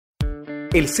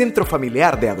El Centro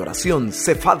Familiar de Adoración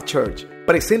Cephal Church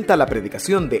presenta la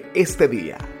predicación de este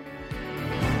día.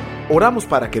 Oramos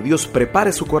para que Dios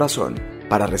prepare su corazón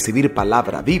para recibir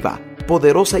palabra viva,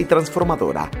 poderosa y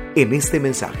transformadora en este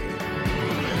mensaje.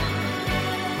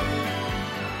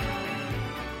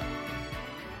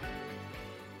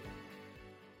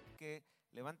 Que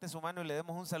levante su mano y le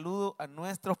demos un saludo a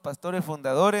nuestros pastores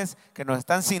fundadores que nos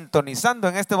están sintonizando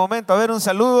en este momento. A ver, un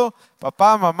saludo,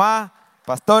 papá, mamá,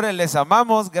 pastores, les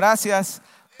amamos. Gracias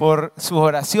por sus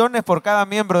oraciones, por cada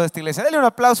miembro de esta iglesia. Denle un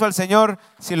aplauso al Señor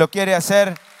si lo quiere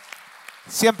hacer.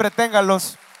 Siempre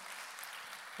ténganlos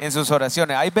en sus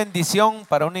oraciones. Hay bendición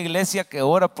para una iglesia que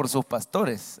ora por sus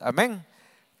pastores. Amén.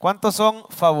 ¿Cuántos son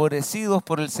favorecidos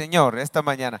por el Señor esta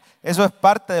mañana? Eso es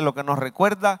parte de lo que nos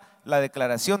recuerda la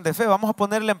declaración de fe. Vamos a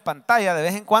ponerla en pantalla, de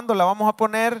vez en cuando la vamos a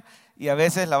poner y a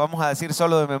veces la vamos a decir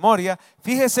solo de memoria.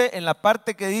 Fíjese en la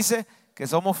parte que dice que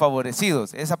somos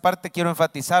favorecidos. Esa parte quiero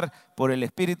enfatizar por el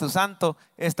Espíritu Santo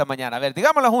esta mañana. A ver,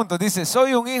 digámoslo juntos. Dice,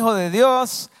 soy un hijo de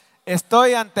Dios,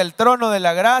 estoy ante el trono de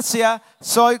la gracia,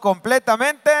 soy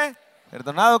completamente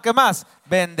perdonado. ¿Qué más?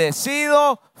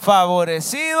 Bendecido,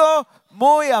 favorecido,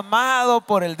 muy amado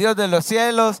por el Dios de los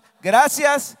cielos.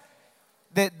 Gracias.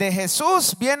 De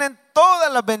Jesús vienen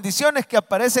todas las bendiciones que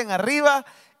aparecen arriba.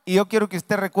 Y yo quiero que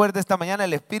usted recuerde esta mañana,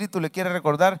 el Espíritu le quiere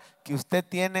recordar que usted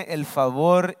tiene el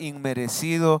favor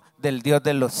inmerecido del Dios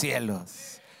de los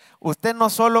cielos. Usted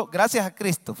no solo, gracias a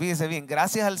Cristo, fíjese bien,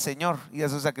 gracias al Señor y a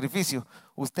su sacrificio,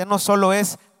 usted no solo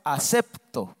es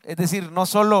acepto, es decir, no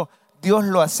solo Dios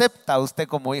lo acepta a usted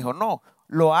como hijo, no,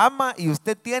 lo ama y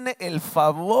usted tiene el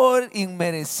favor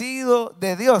inmerecido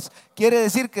de Dios. Quiere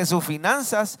decir que sus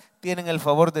finanzas tienen el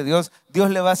favor de Dios.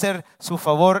 Dios le va a hacer su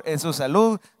favor en su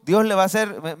salud. Dios le va a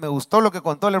hacer, me gustó lo que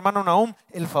contó el hermano Nahum,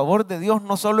 el favor de Dios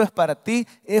no solo es para ti,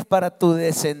 es para tu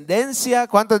descendencia.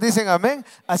 ¿Cuántos dicen amén?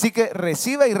 Así que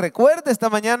reciba y recuerde esta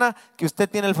mañana que usted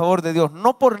tiene el favor de Dios,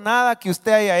 no por nada que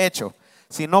usted haya hecho,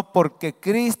 sino porque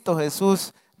Cristo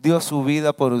Jesús dio su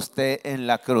vida por usted en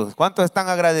la cruz. ¿Cuántos están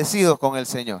agradecidos con el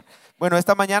Señor? Bueno,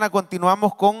 esta mañana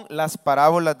continuamos con las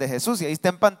parábolas de Jesús y ahí está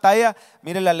en pantalla,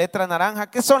 mire la letra naranja.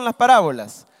 ¿Qué son las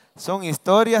parábolas? Son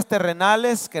historias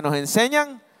terrenales que nos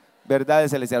enseñan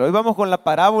verdades celestiales. Hoy vamos con la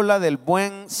parábola del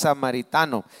Buen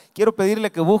Samaritano. Quiero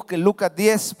pedirle que busque Lucas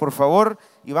 10, por favor,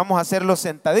 y vamos a hacerlo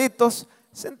sentaditos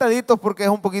porque es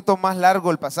un poquito más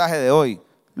largo el pasaje de hoy.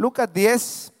 Lucas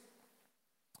 10.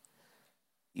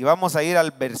 Y vamos a ir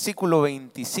al versículo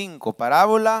 25,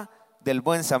 parábola del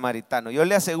Buen Samaritano. Yo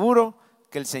le aseguro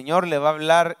que el Señor le va a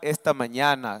hablar esta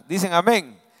mañana. Dicen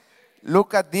amén.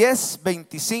 Lucas 10,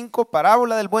 25,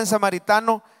 parábola del Buen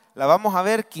Samaritano. La vamos a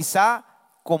ver quizá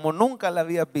como nunca la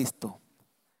habías visto.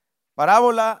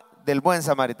 Parábola del Buen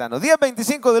Samaritano. 10,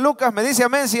 25 de Lucas. Me dice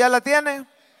amén si ya la tiene.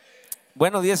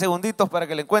 Bueno, 10 segunditos para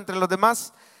que le encuentren los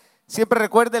demás. Siempre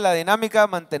recuerde la dinámica,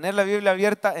 mantener la Biblia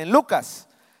abierta en Lucas.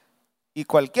 Y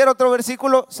cualquier otro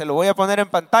versículo se lo voy a poner en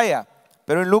pantalla.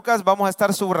 Pero en Lucas vamos a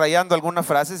estar subrayando algunas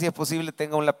frases. Si es posible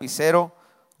tenga un lapicero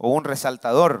o un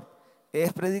resaltador.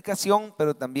 Es predicación,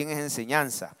 pero también es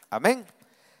enseñanza. Amén.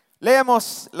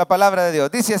 Leemos la palabra de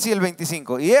Dios. Dice así el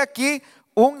 25. Y he aquí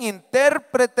un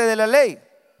intérprete de la ley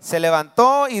se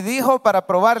levantó y dijo para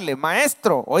probarle: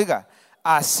 Maestro, oiga,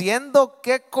 ¿haciendo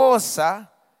qué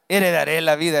cosa heredaré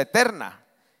la vida eterna?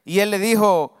 Y él le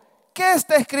dijo: ¿qué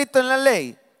está escrito en la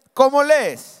ley? ¿Cómo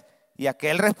lees? Y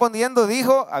aquel respondiendo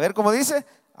dijo, a ver cómo dice: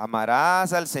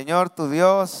 amarás al Señor tu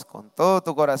Dios con todo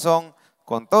tu corazón,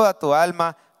 con toda tu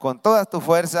alma, con toda tu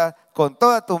fuerza, con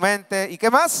toda tu mente. ¿Y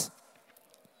qué más?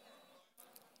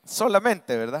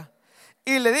 Solamente, ¿verdad?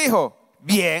 Y le dijo: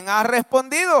 bien has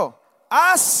respondido,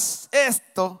 haz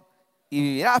esto y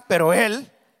vivirás. Pero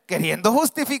él, queriendo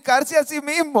justificarse a sí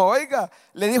mismo, oiga,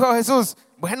 le dijo a Jesús: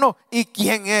 bueno, ¿y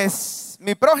quién es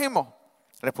mi prójimo?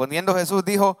 Respondiendo Jesús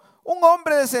dijo: un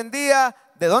hombre descendía,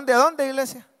 ¿de dónde a dónde,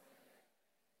 iglesia?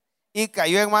 Y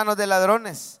cayó en manos de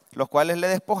ladrones, los cuales le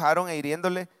despojaron e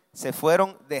hiriéndole se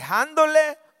fueron,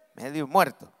 dejándole medio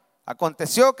muerto.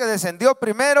 Aconteció que descendió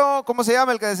primero, ¿cómo se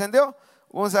llama el que descendió?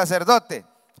 Un sacerdote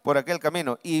por aquel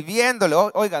camino. Y viéndole,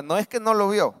 oiga, no es que no lo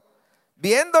vio,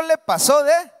 viéndole pasó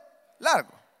de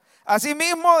largo.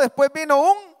 Asimismo, después vino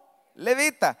un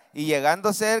levita y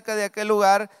llegando cerca de aquel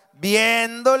lugar,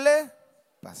 viéndole,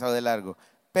 pasó de largo.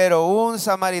 Pero un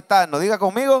samaritano, diga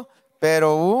conmigo,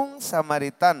 pero un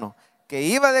samaritano que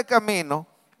iba de camino,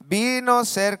 vino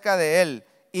cerca de él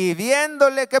y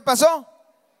viéndole, ¿qué pasó?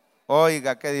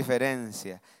 Oiga, qué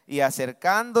diferencia. Y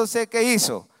acercándose, ¿qué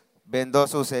hizo? Vendó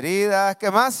sus heridas, ¿qué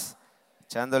más?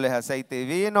 Echándoles aceite y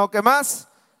vino, ¿qué más?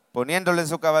 Poniéndole en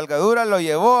su cabalgadura, lo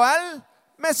llevó al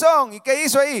mesón. ¿Y qué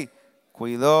hizo ahí?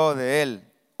 cuidó de él.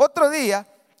 Otro día,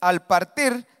 al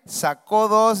partir, sacó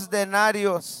 2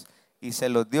 denarios y se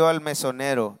los dio al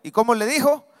mesonero. ¿Y cómo le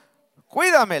dijo?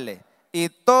 Cuídamele. Y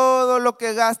todo lo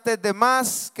que gastes de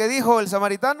más, ¿qué dijo el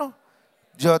samaritano?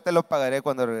 Yo te lo pagaré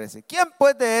cuando regrese. ¿Quién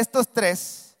pues de estos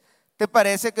 3 te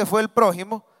parece que fue el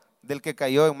prójimo del que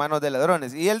cayó en manos de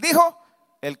ladrones? Y él dijo,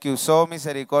 el que usó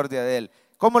misericordia de él.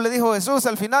 ¿Cómo le dijo Jesús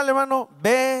al final, hermano?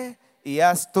 Ve y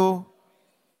haz tú.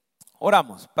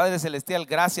 Oramos. Padre Celestial,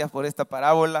 gracias por esta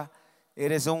parábola.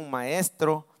 Eres un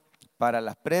maestro para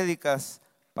las prédicas,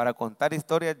 para contar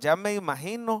historias. Ya me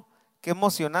imagino qué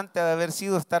emocionante ha de haber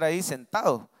sido estar ahí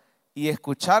sentado y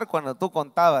escuchar cuando tú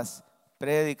contabas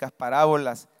prédicas,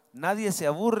 parábolas. Nadie se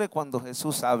aburre cuando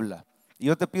Jesús habla. Y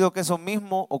yo te pido que eso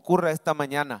mismo ocurra esta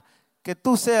mañana. Que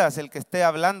tú seas el que esté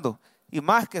hablando. Y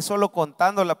más que solo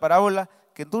contando la parábola,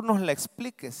 que tú nos la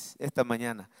expliques esta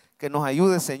mañana. Que nos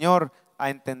ayudes, Señor, a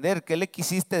entender qué le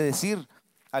quisiste decir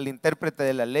al intérprete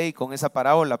de la ley con esa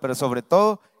parábola. Pero sobre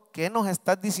todo, ¿qué nos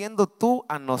estás diciendo tú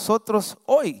a nosotros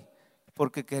hoy?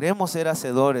 Porque queremos ser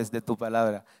hacedores de tu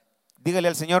palabra. Dígale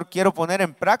al Señor, quiero poner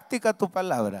en práctica tu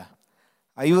palabra.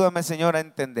 Ayúdame, Señor, a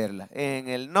entenderla. En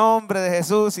el nombre de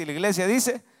Jesús. Y la iglesia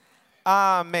dice,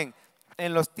 amén.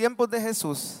 En los tiempos de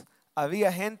Jesús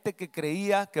había gente que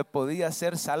creía que podía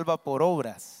ser salva por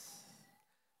obras.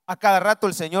 A cada rato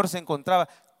el Señor se encontraba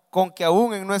con que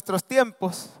aún en nuestros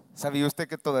tiempos, ¿sabía usted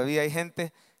que todavía hay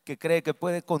gente que cree que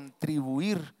puede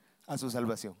contribuir a su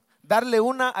salvación? Darle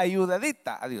una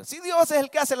ayudadita a Dios. Sí, Dios es el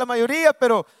que hace la mayoría,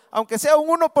 pero aunque sea un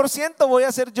 1% voy a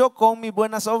hacer yo con mis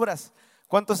buenas obras.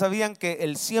 ¿Cuántos sabían que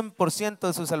el 100%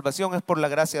 de su salvación es por la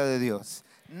gracia de Dios?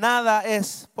 Nada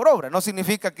es por obra. No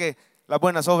significa que las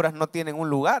buenas obras no tienen un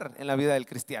lugar en la vida del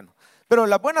cristiano. Pero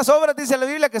las buenas obras, dice la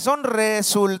Biblia, que son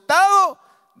resultado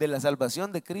de la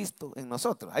salvación de Cristo en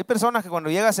nosotros. Hay personas que cuando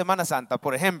llega Semana Santa,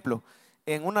 por ejemplo,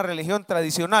 en una religión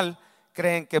tradicional,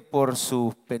 creen que por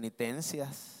sus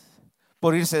penitencias,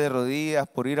 por irse de rodillas,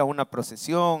 por ir a una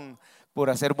procesión, por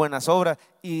hacer buenas obras.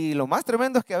 Y lo más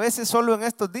tremendo es que a veces solo en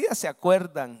estos días se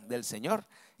acuerdan del Señor.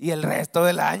 Y el resto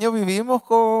del año vivimos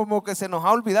como que se nos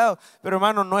ha olvidado. Pero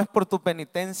hermano, no es por tu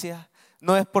penitencia,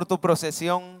 no es por tu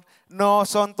procesión, no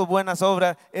son tus buenas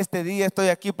obras. Este día estoy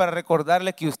aquí para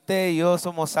recordarle que usted y yo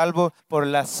somos salvos por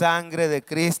la sangre de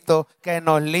Cristo que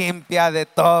nos limpia de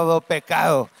todo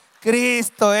pecado.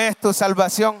 Cristo es tu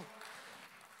salvación.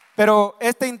 Pero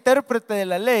este intérprete de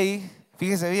la ley,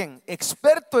 fíjese bien,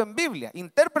 experto en Biblia,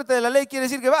 intérprete de la ley quiere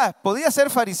decir que podía ser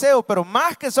fariseo, pero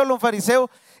más que solo un fariseo,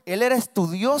 él era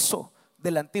estudioso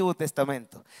del Antiguo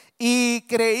Testamento y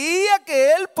creía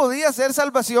que él podía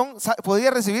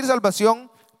recibir salvación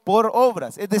por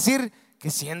obras. Es decir, que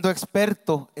siendo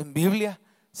experto en Biblia,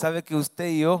 sabe que usted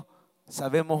y yo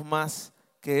sabemos más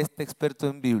que este experto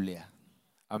en Biblia.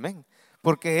 Amén.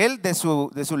 Porque él de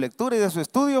su lectura y de su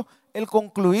estudio, él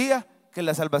concluía que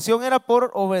la salvación era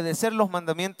por obedecer los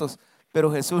mandamientos.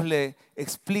 Pero Jesús le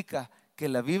explica que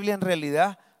la Biblia en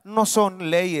realidad no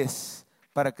son leyes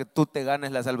para que tú te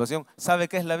ganes la salvación. ¿Sabe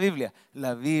qué es la Biblia?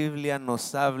 La Biblia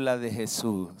nos habla de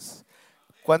Jesús.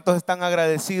 ¿Cuántos están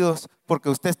agradecidos porque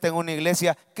usted está en una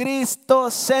iglesia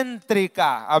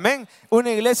cristocéntrica? Amén.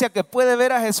 Una iglesia que puede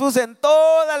ver a Jesús en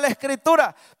toda la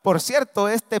Escritura. Por cierto,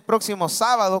 este próximo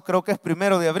sábado, creo que es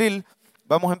 1 de abril,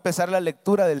 vamos a empezar la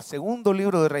lectura del segundo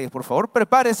libro de Reyes. Por favor,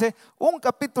 prepárese un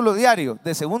capítulo diario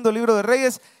del segundo libro de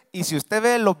Reyes. Y si usted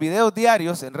ve los videos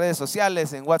diarios en redes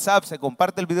sociales, en WhatsApp, se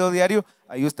comparte el video diario,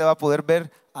 ahí usted va a poder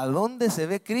ver a dónde se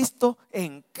ve Cristo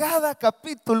en cada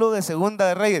capítulo de Segunda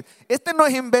de Reyes. Este no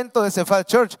es invento de Cephal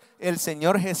Church, el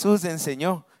Señor Jesús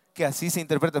enseñó que así se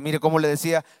interpreta. Mire cómo le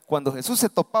decía, cuando Jesús se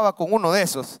topaba con uno de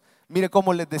esos, mire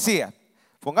cómo les decía.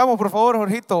 Pongamos por favor,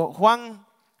 Jorgito, Juan,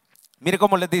 mire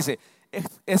cómo les dice,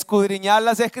 escudriñad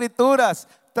las Escrituras.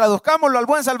 Traduzcámoslo al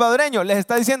buen salvadoreño. Les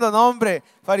está diciendo, no hombre,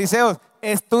 fariseos,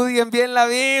 estudien bien la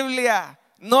Biblia,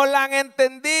 no la han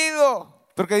entendido.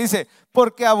 Porque dice,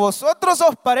 porque a vosotros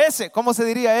os parece, ¿cómo se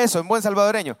diría eso en buen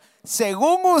salvadoreño?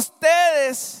 Según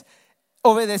ustedes,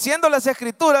 obedeciendo las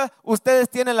Escrituras, ustedes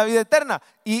tienen la vida eterna.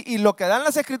 Y lo que dan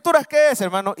las Escrituras, ¿qué es,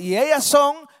 hermano? Y ellas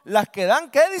son las que dan,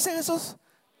 ¿qué dice Jesús?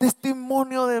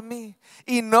 Testimonio de mí.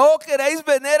 Y no queréis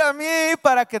venir a mí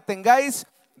para que tengáis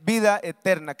vida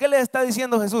eterna. ¿Qué les está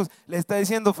diciendo Jesús? Les está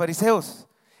diciendo, fariseos,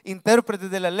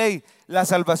 intérpretes de la ley, la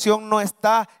salvación no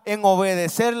está en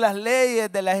obedecer las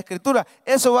leyes de las Escrituras.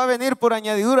 Eso va a venir por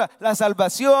añadidura. La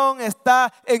salvación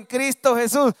está en Cristo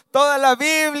Jesús. Toda la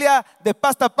Biblia de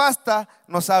pasta a pasta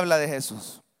nos habla de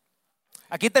Jesús.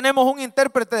 Aquí tenemos un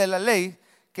intérprete de la ley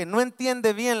que no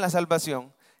entiende bien la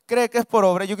salvación. Cree que es por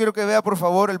obra. Yo quiero que vea por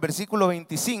favor el versículo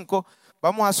 25,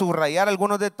 vamos a subrayar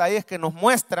algunos detalles que nos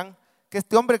muestran que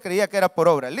este hombre creía que era por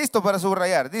obra. Listo para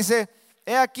subrayar. Dice,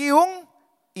 he aquí un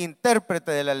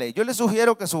intérprete de la ley. Yo le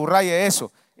sugiero que subraye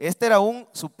eso. Este era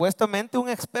supuestamente un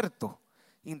experto,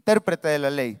 intérprete de la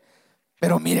ley.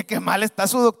 Pero mire qué mal está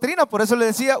su doctrina. Por eso le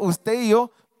decía, usted y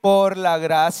yo, por la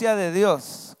gracia de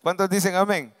Dios. ¿Cuántos dicen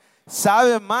amén?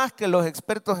 Sabe más que los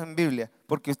expertos en Biblia,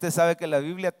 porque usted sabe que la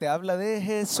Biblia te habla de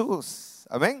Jesús.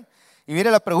 Amén. Y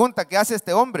mire la pregunta que hace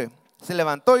este hombre. Se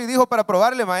levantó y dijo para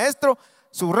probarle, maestro,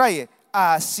 subraye,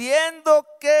 ¿haciendo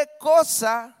qué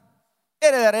cosa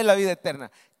heredaré la vida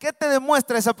eterna? ¿Qué te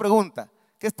demuestra esa pregunta?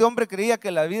 Que este hombre creía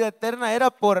que la vida eterna era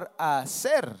por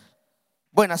hacer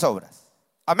buenas obras.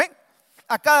 Amén.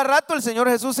 A cada rato el Señor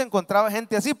Jesús encontraba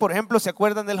gente así. Por ejemplo, ¿se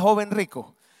acuerdan del joven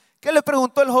rico? ¿Qué le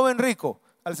preguntó el joven rico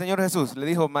al Señor Jesús? Le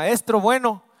dijo, maestro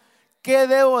bueno, ¿qué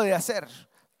debo de hacer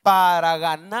para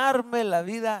ganarme la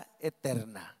vida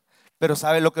eterna? Pero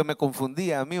 ¿sabe lo que me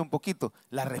confundía a mí un poquito?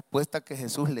 La respuesta que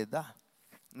Jesús les da.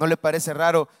 ¿No le parece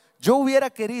raro? Yo hubiera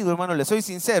querido, hermano, le soy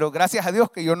sincero, gracias a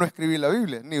Dios que yo no escribí la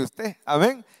Biblia, ni usted.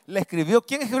 Amén. ¿La escribió?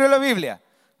 ¿Quién escribió la Biblia?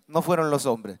 No fueron los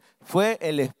hombres, fue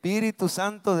el Espíritu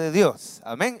Santo de Dios.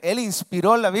 Amén. Él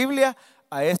inspiró la Biblia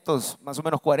a estos más o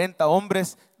menos 40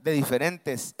 hombres de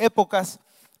diferentes épocas.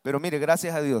 Pero mire,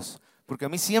 gracias a Dios, porque a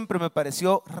mí siempre me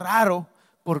pareció raro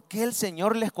por qué el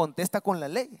Señor les contesta con la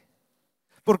ley.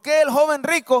 ¿Por qué el joven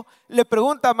rico le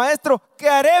pregunta, maestro, ¿qué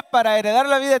haré para heredar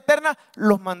la vida eterna?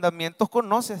 Los mandamientos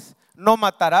conoces. No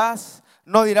matarás,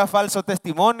 no dirás falso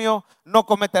testimonio, no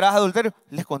cometerás adulterio.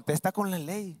 Les contesta con la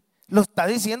ley. Lo está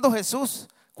diciendo Jesús.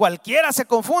 Cualquiera se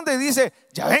confunde y dice,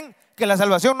 ya ven que la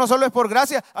salvación no solo es por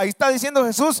gracia. Ahí está diciendo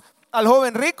Jesús al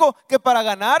joven rico que para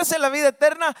ganarse la vida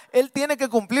eterna, él tiene que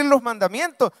cumplir los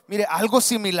mandamientos. Mire, algo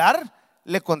similar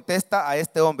le contesta a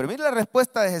este hombre. Mire la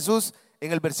respuesta de Jesús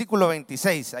en el versículo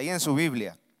 26, ahí en su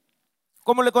Biblia.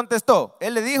 ¿Cómo le contestó?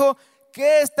 Él le dijo,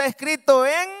 ¿qué está escrito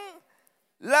en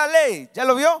la ley? ¿Ya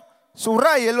lo vio?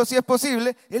 Subrayelo si es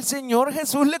posible. El Señor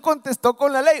Jesús le contestó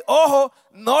con la ley. Ojo,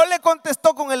 no le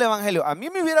contestó con el evangelio. A mí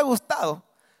me hubiera gustado,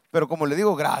 pero como le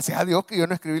digo, gracias a Dios que yo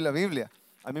no escribí la Biblia.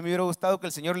 A mí me hubiera gustado que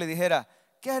el Señor le dijera,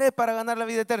 ¿qué haré para ganar la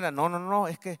vida eterna? No,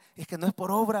 es que no es por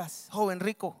obras, joven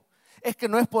rico. Es que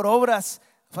no es por obras,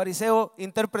 fariseo,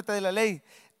 intérprete de la ley.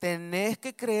 Tenés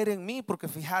que creer en mí, porque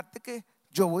fíjate que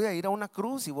yo voy a ir a una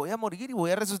cruz y voy a morir y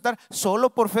voy a resucitar solo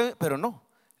por fe. Pero no,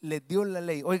 les dio la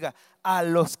ley. Oiga, a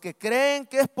los que creen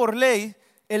que es por ley,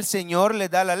 el Señor les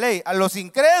da la ley. A los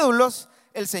incrédulos,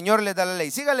 el Señor les da la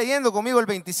ley. Siga leyendo conmigo el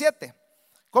 27.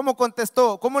 ¿Cómo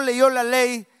contestó? ¿Cómo leyó la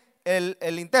ley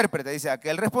el intérprete? Dice,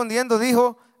 aquel respondiendo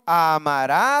dijo,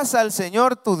 amarás al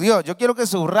Señor tu Dios. Yo quiero que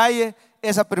subraye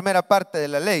esa primera parte de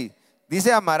la ley.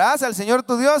 Dice, amarás al Señor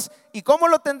tu Dios. ¿Y cómo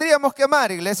lo tendríamos que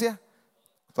amar, iglesia?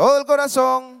 Con todo el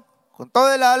corazón, con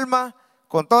todo el alma,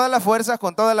 con todas las fuerzas,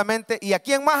 con toda la mente. ¿Y a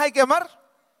quién más hay que amar?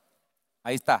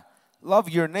 Ahí está. Love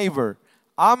your neighbor.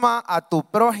 Ama a tu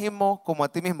prójimo como a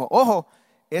ti mismo. Ojo,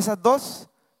 esas dos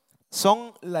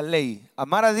son la ley.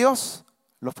 Amar a Dios,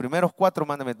 los primeros 4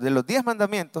 mandamientos. De los 10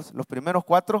 mandamientos, los primeros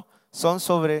 4 son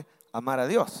sobre amar a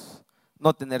Dios.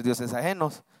 No tener dioses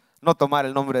ajenos, no tomar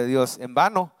el nombre de Dios en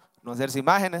vano, no hacerse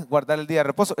imágenes, guardar el día de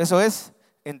reposo. Eso es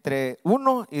entre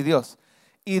uno y Dios.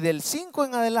 Y del 5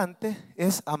 en adelante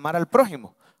es amar al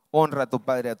prójimo. Honra a tu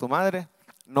padre y a tu madre.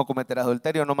 No cometerás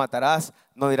adulterio, no matarás,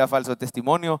 no dirás falso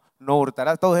testimonio, no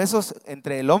hurtarás. Todos esos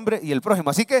entre el hombre y el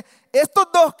prójimo. Así que estos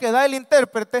dos que da el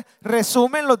intérprete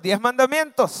resumen los 10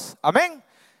 mandamientos. Amén.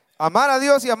 Amar a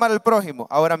Dios y amar al prójimo.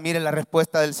 Ahora mire la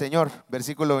respuesta del Señor.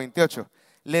 Versículo 28.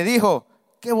 Le dijo,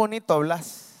 qué bonito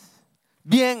hablas.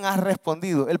 Bien has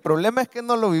respondido. El problema es que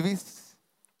no lo vivís.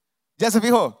 ¿Ya se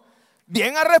fijó?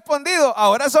 Bien has respondido.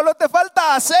 Ahora solo te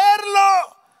falta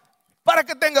hacerlo para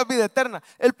que tengas vida eterna.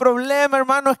 El problema,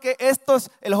 hermano, es que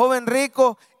el joven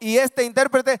rico y este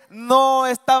intérprete no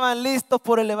estaban listos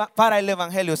para el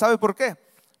evangelio. ¿Sabe por qué?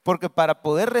 Porque para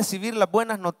poder recibir las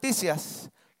buenas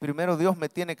noticias, primero Dios me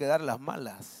tiene que dar las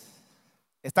malas.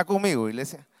 ¿Está conmigo,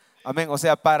 iglesia? Amén. O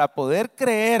sea, para poder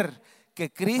creer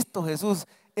que Cristo Jesús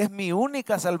es mi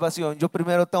única salvación, yo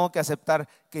primero tengo que aceptar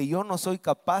que yo no soy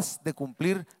capaz de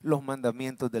cumplir los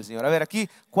mandamientos del Señor. A ver, aquí,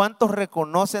 ¿cuántos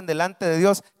reconocen delante de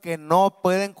Dios que no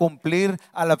pueden cumplir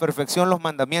a la perfección los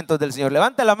mandamientos del Señor?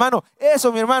 Levante la mano.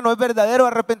 Eso, mi hermano, es verdadero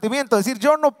arrepentimiento. Decir,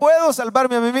 yo no puedo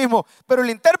salvarme a mí mismo. Pero el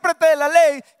intérprete de la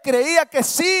ley creía que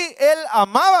sí, él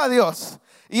amaba a Dios.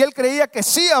 Y él creía que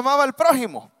sí amaba al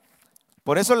prójimo.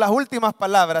 Por eso las últimas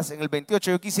palabras en el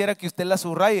 28, yo quisiera que usted las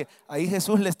subraye. Ahí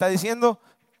Jesús le está diciendo,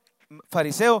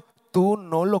 fariseo, tú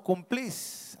no lo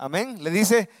cumplís. Amén. Le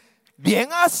dice, bien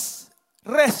has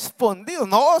respondido.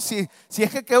 No, si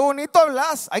es que qué bonito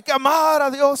hablas. Hay que amar a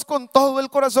Dios con todo el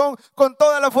corazón, con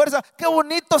toda la fuerza. Qué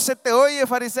bonito se te oye,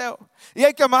 fariseo. Y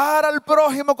hay que amar al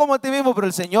prójimo como a ti mismo. Pero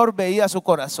el Señor veía su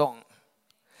corazón.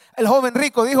 El joven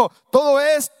rico dijo, todo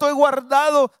esto he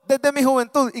guardado desde mi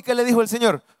juventud. ¿Y qué le dijo el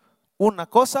Señor? Una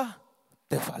cosa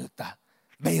te falta.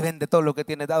 Ve y vende todo lo que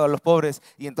tienes dado a los pobres.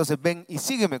 Y entonces ven y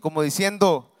sígueme. Como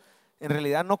diciendo, en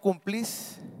realidad no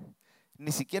cumplís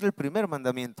ni siquiera el primer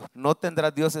mandamiento. No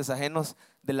tendrás dioses ajenos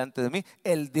delante de mí.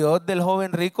 El Dios del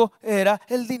joven rico era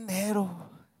el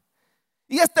dinero.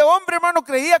 Y este hombre, hermano,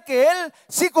 creía que él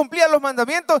sí cumplía los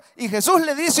mandamientos. Y Jesús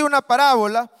le dice una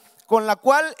parábola con la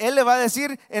cual él le va a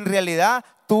decir, en realidad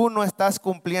tú no estás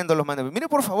cumpliendo los mandamientos. Mire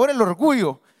por favor el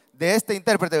orgullo de este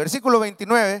intérprete. Versículo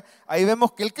 29, ahí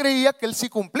vemos que él creía que él sí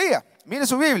cumplía. Mire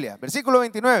su Biblia, versículo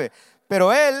 29.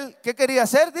 Pero él, ¿qué quería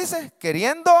hacer? Dice,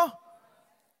 queriendo,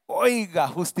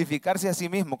 justificarse a sí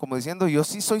mismo, como diciendo, yo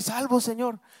sí soy salvo,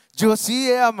 Señor. Yo sí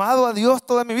he amado a Dios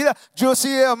toda mi vida. Yo sí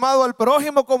he amado al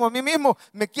prójimo como a mí mismo.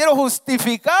 Me quiero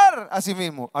justificar a sí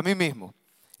mismo, a mí mismo.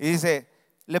 Y dice,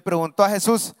 le preguntó a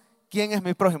Jesús, ¿quién es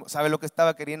mi prójimo? ¿Sabe lo que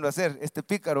estaba queriendo hacer? Este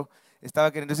pícaro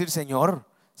estaba queriendo decir, Señor,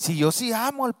 si yo sí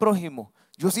amo al prójimo,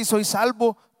 yo sí soy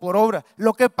salvo por obra.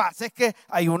 Lo que pasa es que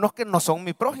hay unos que no son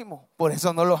mi prójimo, por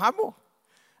eso no los amo.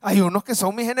 Hay unos que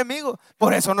son mis enemigos,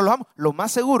 por eso no los amo. Lo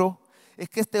más seguro es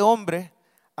que este hombre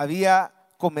había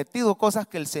cometido cosas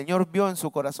que el Señor vio en su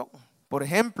corazón. Por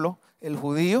ejemplo, el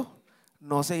judío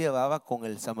no se llevaba con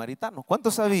el samaritano.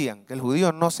 ¿Cuántos sabían que el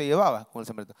judío no se llevaba con el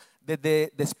samaritano?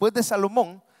 Después de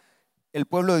Salomón, el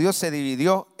pueblo de Dios se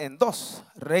dividió en dos.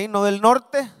 Reino del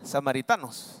norte,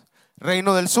 samaritanos.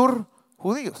 Reino del sur,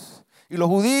 judíos. Y los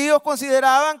judíos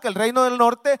consideraban que el reino del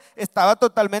norte estaba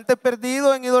totalmente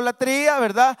perdido en idolatría,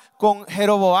 ¿verdad? Con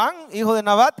Jeroboam, hijo de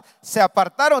Nabat, se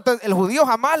apartaron. Entonces el judío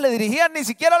jamás le dirigía ni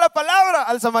siquiera la palabra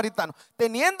al samaritano.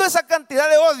 Teniendo esa cantidad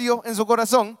de odio en su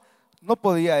corazón, no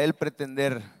podía él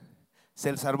pretender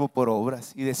ser salvo por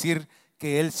obras y decir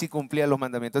que él sí cumplía los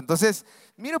mandamientos. Entonces,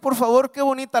 mire por favor qué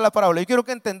bonita la parábola. Yo quiero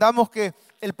que entendamos que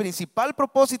el principal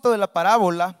propósito de la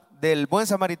parábola del buen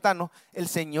samaritano, el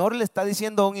Señor le está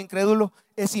diciendo a un incrédulo,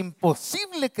 es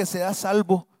imposible que seas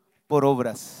salvo por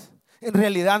obras. En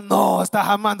realidad no estás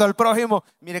amando al prójimo.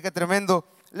 Mire qué tremendo.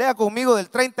 Lea conmigo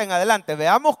del 30 en adelante.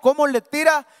 Veamos cómo le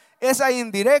tira esa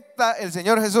indirecta el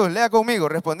Señor Jesús. Lea conmigo.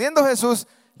 Respondiendo Jesús,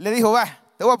 le dijo,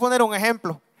 te voy a poner un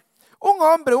ejemplo. Un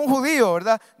hombre, un judío,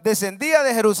 ¿verdad? Descendía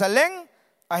de Jerusalén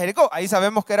a Jericó. Ahí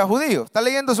sabemos que era judío. ¿Está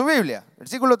leyendo su Biblia?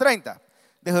 Versículo 30.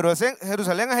 De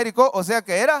Jerusalén a Jericó, o sea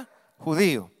que era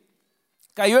judío.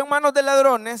 Cayó en manos de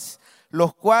ladrones,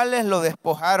 los cuales lo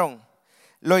despojaron,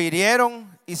 lo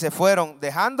hirieron y se fueron,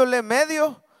 dejándole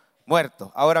medio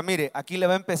muerto. Ahora mire, aquí le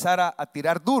va a empezar a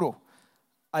tirar duro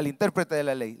al intérprete de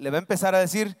la ley. Le va a empezar a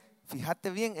decir,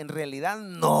 fíjate bien, en realidad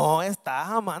no estás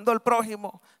amando al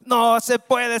prójimo. No se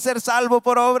puede ser salvo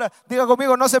por obras. Diga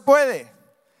conmigo, no se puede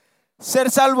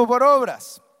ser salvo por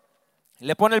obras.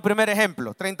 Le pone el primer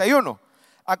ejemplo, 31.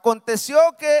 Aconteció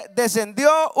que descendió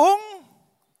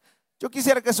yo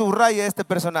quisiera que subraye este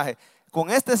personaje.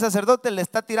 Con este sacerdote le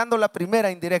está tirando la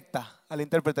primera indirecta al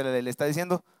intérprete de la ley. Le está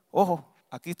diciendo, ojo,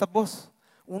 aquí estás vos,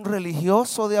 un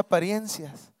religioso de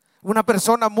apariencias, una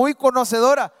persona muy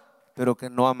conocedora, pero que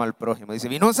no ama al prójimo. Dice,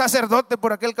 vino un sacerdote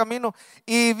por aquel camino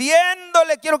y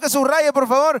viéndole, quiero que subraye por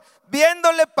favor,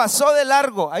 viéndole pasó de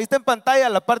largo. Ahí está en pantalla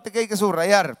la parte que hay que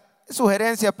subrayar. Es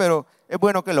sugerencia, pero es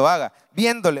bueno que lo haga.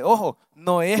 Viéndole, ojo,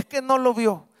 no es que no lo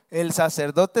vio. El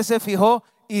sacerdote se fijó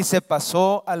y se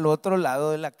pasó al otro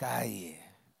lado de la calle.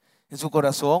 En su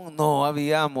corazón no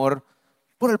había amor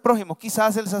por el prójimo.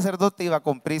 Quizás el sacerdote iba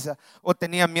con prisa o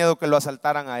tenía miedo que lo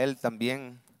asaltaran a él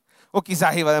también. O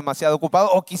quizás iba demasiado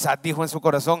ocupado o quizás dijo en su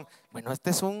corazón, bueno, este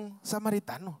es un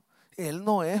samaritano. Él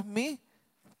no es mi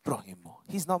prójimo.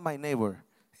 He's not my neighbor.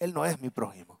 Él no es mi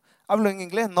prójimo. Hablo en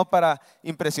inglés no para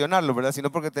impresionarlo, ¿verdad?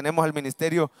 Sino porque tenemos el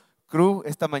ministerio Crew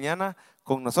esta mañana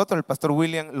con nosotros. El pastor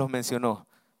William los mencionó.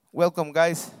 Welcome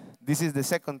guys, this is the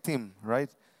second team, right?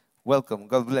 Welcome,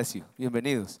 God bless you,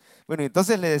 bienvenidos. Bueno,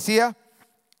 entonces le decía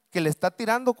que le está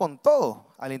tirando con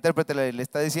todo al intérprete, le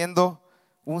está diciendo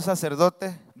un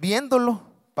sacerdote, viéndolo,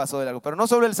 pasó de largo, pero no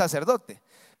solo el sacerdote.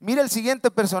 Mira el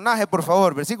siguiente personaje, por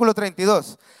favor, versículo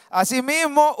 32.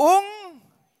 Asimismo, un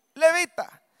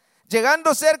levita,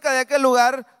 llegando cerca de aquel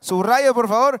lugar, subraya por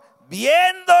favor,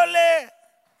 viéndole,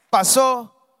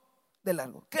 pasó de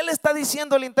largo. ¿Qué le está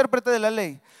diciendo el intérprete de la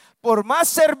ley? Por más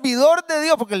servidor de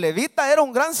Dios, porque el levita era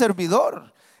un gran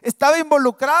servidor, estaba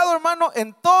involucrado, hermano,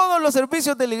 en todos los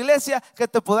servicios de la iglesia que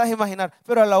te puedas imaginar,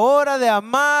 pero a la hora de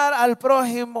amar al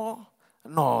prójimo,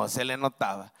 no se le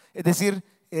notaba. Es decir,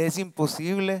 es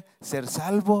imposible ser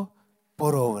salvo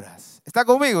por obras. ¿Está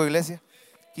conmigo, iglesia?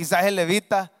 Quizás el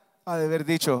levita ha de haber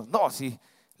dicho, no, sí,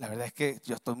 la verdad es que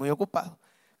yo estoy muy ocupado.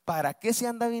 ¿Para qué se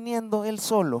anda viniendo él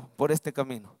solo por este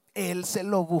camino? Él se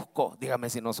lo buscó. Dígame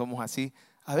si no somos así.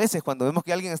 A veces cuando vemos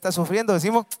que alguien está sufriendo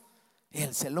decimos,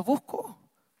 él se lo buscó.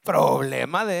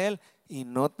 Problema de él. Y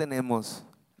no tenemos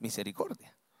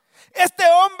misericordia. Este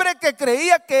hombre que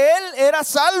creía que él era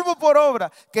salvo por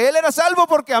obra, que él era salvo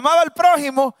porque amaba al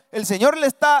prójimo, el Señor le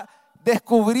está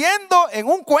descubriendo en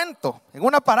un cuento, en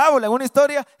una parábola, en una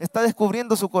historia, está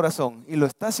descubriendo su corazón y lo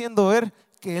está haciendo ver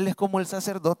que él es como el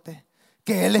sacerdote,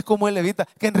 que él es como el levita,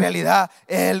 que en realidad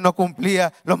él no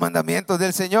cumplía los mandamientos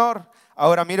del Señor.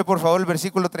 Ahora mire por favor el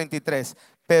versículo 33.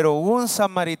 Pero un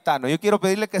samaritano, yo quiero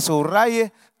pedirle que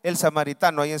subraye el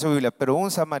samaritano ahí en su Biblia, pero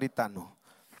un samaritano.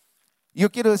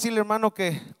 Yo quiero decirle, hermano,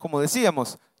 que como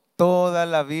decíamos, toda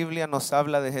la Biblia nos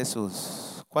habla de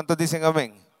Jesús. ¿Cuántos dicen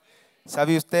amén?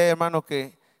 ¿Sabe usted, hermano,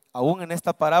 que aún en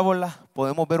esta parábola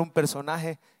podemos ver un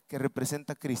personaje que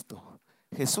representa a Cristo?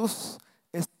 Jesús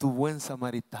es tu buen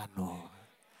samaritano.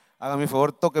 Hágame el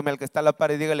favor, tóqueme al que está a la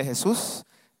par y dígale, Jesús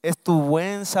es tu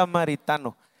buen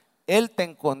samaritano. Él te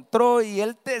encontró y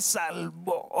Él te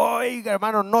salvó. Oiga,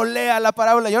 hermano, no lea la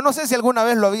parábola. Yo no sé si alguna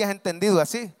vez lo habías entendido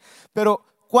así, pero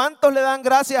 ¿cuántos le dan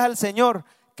gracias al Señor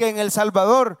que en El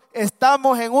Salvador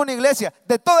estamos en una iglesia,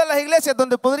 de todas las iglesias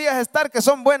donde podrías estar que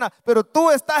son buenas, pero tú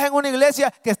estás en una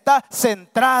iglesia que está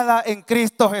centrada en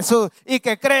Cristo Jesús y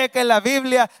que cree que la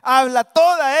Biblia habla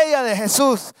toda ella de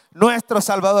Jesús, nuestro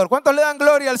Salvador? ¿Cuántos le dan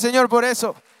gloria al Señor por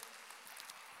eso?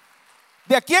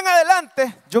 De aquí en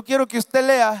adelante, yo quiero que usted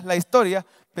lea la historia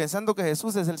pensando que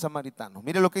Jesús es el samaritano.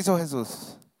 Mire lo que hizo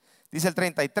Jesús. Dice el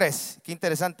 33, qué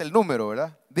interesante el número,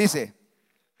 ¿verdad? Dice,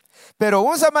 pero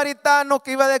un samaritano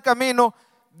que iba de camino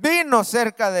vino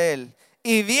cerca de él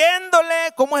y viéndole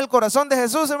cómo es el corazón de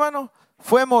Jesús, hermano,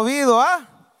 fue movido a,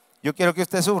 yo quiero que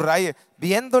usted subraye,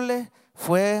 viéndole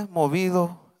fue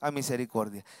movido a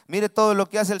misericordia. Mire todo lo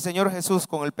que hace el Señor Jesús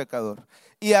con el pecador.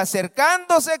 Y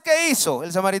acercándose, ¿qué hizo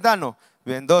el samaritano?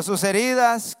 Vendó sus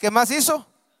heridas. ¿Qué más hizo?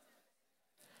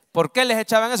 ¿Por qué les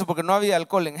echaban eso? Porque no había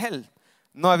alcohol en gel,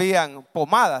 no habían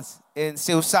pomadas,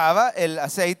 se usaba el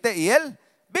aceite y el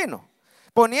vino.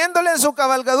 Poniéndole en su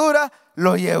cabalgadura,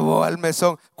 lo llevó al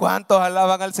mesón. ¿Cuántos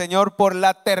alaban al Señor por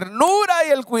la ternura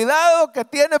y el cuidado que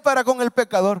tiene para con el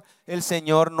pecador? El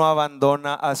Señor no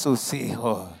abandona a sus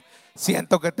hijos.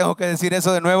 Siento que tengo que decir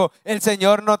eso de nuevo. El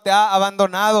Señor no te ha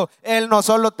abandonado. Él no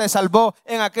solo te salvó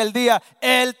en aquel día,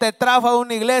 Él te trajo a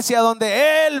una iglesia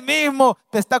donde Él mismo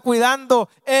te está cuidando.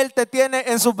 Él te tiene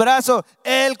en sus brazos.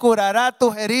 Él curará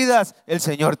tus heridas. El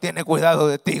Señor tiene cuidado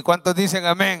de ti. ¿Cuántos dicen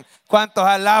amén? ¿Cuántos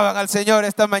alaban al Señor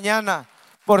esta mañana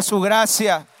por su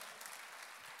gracia?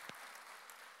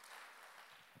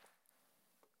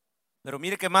 Pero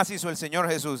mire qué más hizo el Señor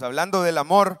Jesús, hablando del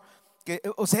amor.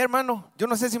 O sea, hermano, yo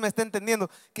no sé si me está entendiendo,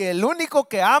 que el único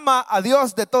que ama a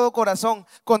Dios de todo corazón,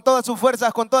 con todas sus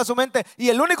fuerzas, con toda su mente, y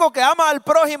el único que ama al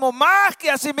prójimo más que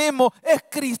a sí mismo, es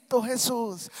Cristo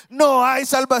Jesús. No hay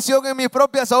salvación en mis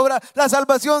propias obras. La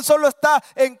salvación solo está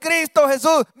en Cristo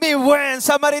Jesús, mi buen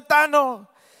samaritano.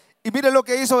 Y mire lo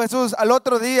que hizo Jesús al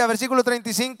otro día, versículo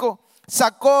 35.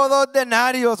 Sacó 2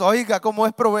 denarios, oiga cómo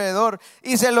es proveedor,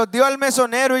 y se los dio al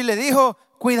mesonero y le dijo,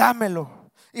 cuídamelo.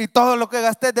 Y todo lo que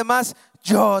gastes de más,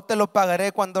 yo te lo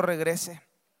pagaré cuando regrese.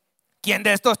 ¿Quién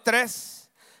de estos 3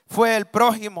 fue el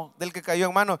prójimo del que cayó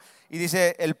en mano? Y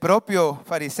dice el propio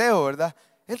fariseo, ¿verdad?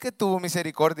 El que tuvo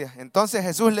misericordia. Entonces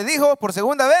Jesús le dijo por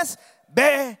segunda vez,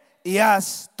 ve y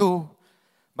haz tú.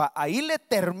 Ahí le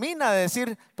termina de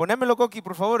decir, ponémelo Coqui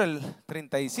por favor, el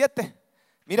 37.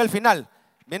 Mira al final.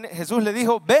 Jesús le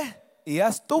dijo, ve y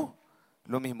haz tú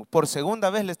lo mismo. Por segunda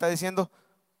vez le está diciendo,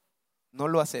 no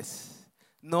lo haces.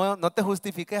 No te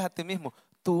justifiques a ti mismo.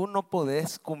 Tú no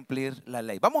podés cumplir la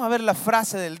ley. Vamos a ver la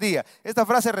frase del día. Esta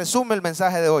frase resume el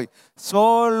mensaje de hoy.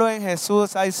 Solo en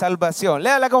Jesús hay salvación.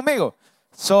 Léala conmigo.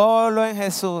 Solo en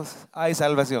Jesús hay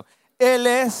salvación. Él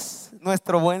es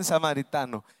nuestro buen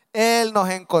samaritano. Él nos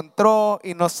encontró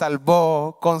y nos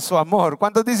salvó con su amor.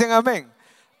 ¿Cuántos dicen amén?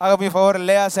 Hágame un favor,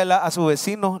 léasela a su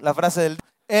vecino, la frase del día.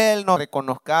 Él nos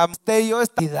reconozcamos. Usted y yo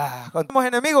estamos como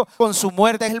enemigos. Con su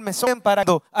muerte es el mesón para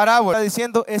Parábola. Está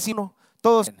diciendo es sino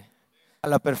todos a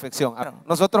la perfección. Ahora,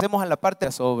 nosotros hacemos a la parte de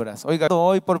las obras. Oiga,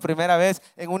 hoy por primera vez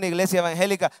en una iglesia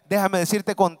evangélica, déjame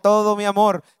decirte con todo mi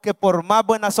amor que por más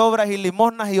buenas obras y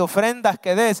limosnas y ofrendas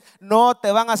que des, no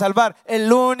te van a salvar.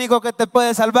 El único que te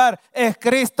puede salvar es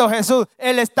Cristo Jesús.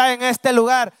 Él está en este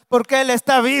lugar porque Él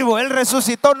está vivo. Él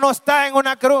resucitó, no está en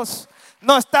una cruz.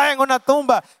 No está en una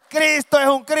tumba. Cristo es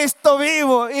un Cristo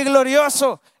vivo y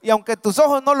glorioso. Y aunque tus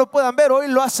ojos no lo puedan ver, hoy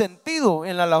lo has sentido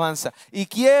en la alabanza. Y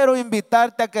quiero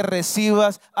invitarte a que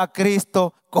recibas a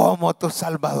Cristo como tu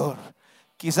Salvador.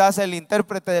 Quizás el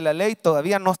intérprete de la ley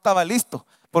todavía no estaba listo,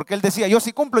 porque él decía, yo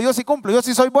sí cumplo, yo sí cumplo, yo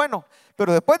sí soy bueno.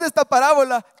 Pero después de esta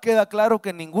parábola queda claro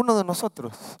que ninguno de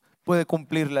nosotros puede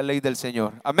cumplir la ley del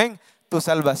Señor. Amén. Tu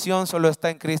salvación solo está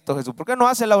en Cristo Jesús. ¿Por qué no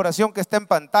hace la oración que está en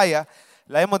pantalla?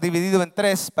 La hemos dividido en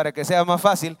 3 para que sea más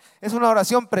fácil. Es una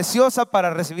oración preciosa para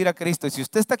recibir a Cristo. Y si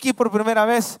usted está aquí por primera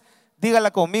vez,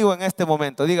 dígala conmigo en este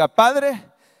momento. Diga, Padre,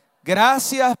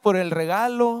 gracias por el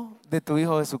regalo de tu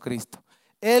Hijo Jesucristo.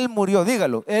 Él murió,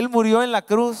 dígalo, Él murió en la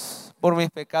cruz por mis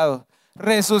pecados.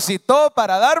 Resucitó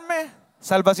para darme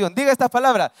salvación. Diga estas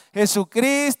palabras,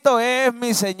 Jesucristo es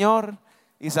mi Señor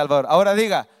y Salvador. Ahora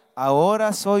diga,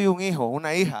 ahora soy un hijo,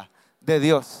 una hija de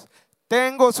Dios.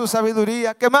 Tengo su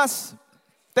sabiduría, ¿qué más?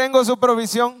 Tengo su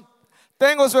provisión,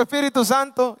 tengo su Espíritu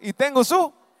Santo y tengo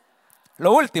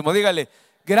lo último, dígale,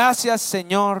 gracias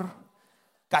Señor,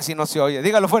 casi no se oye,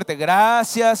 dígalo fuerte,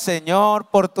 gracias Señor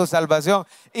por tu salvación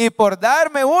y por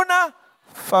darme una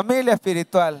familia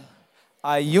espiritual.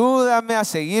 Ayúdame a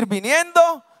seguir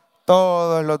viniendo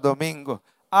todos los domingos.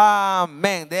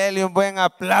 Amén. Dele un buen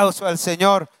aplauso al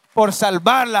Señor por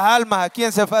salvar las almas aquí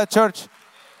en Cephal Church.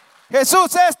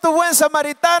 Jesús es tu buen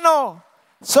samaritano.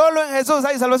 Solo en Jesús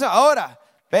hay salvación. Ahora,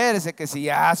 espérese que si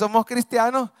ya somos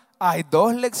cristianos, hay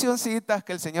 2 leccioncitas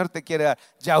que el Señor te quiere dar.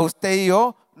 Ya usted y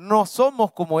yo no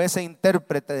somos como ese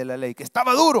intérprete de la ley, que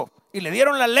estaba duro y le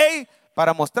dieron la ley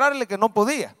para mostrarle que no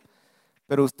podía.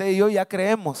 Pero usted y yo ya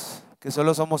creemos que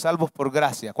solo somos salvos por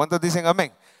gracia. ¿Cuántos dicen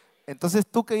amén? Entonces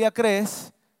tú que ya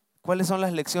crees, ¿cuáles son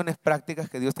las lecciones prácticas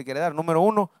que Dios te quiere dar? Número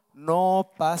 1,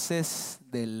 no pases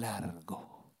de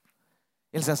largo.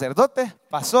 El sacerdote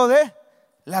pasó de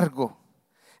largo.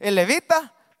 El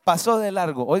levita pasó de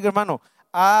largo. Oiga, hermano,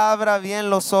 abra bien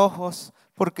los ojos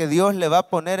porque Dios le va a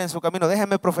poner en su camino.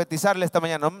 Déjeme profetizarle esta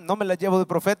mañana. No me la llevo de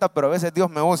profeta, pero a veces Dios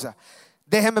me usa.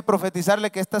 Déjeme profetizarle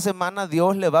que esta semana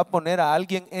Dios le va a poner a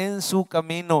alguien en su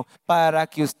camino para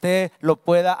que usted lo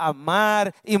pueda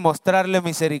amar y mostrarle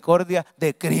misericordia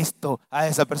de Cristo a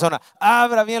esa persona.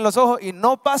 Abra bien los ojos y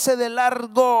no pase de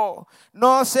largo.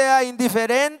 No sea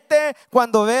indiferente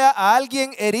cuando vea a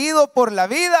alguien herido por la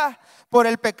vida, por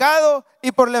el pecado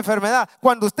y por la enfermedad.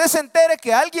 Cuando usted se entere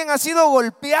que alguien ha sido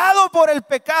golpeado por el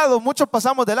pecado, muchos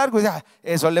pasamos de largo y ya,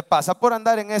 eso le pasa por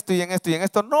andar en esto y en esto y en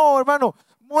esto. No, hermano.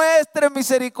 Muestre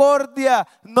misericordia,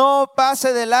 no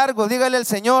pase de largo. Dígale al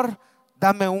Señor,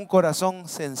 dame un corazón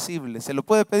sensible. Se lo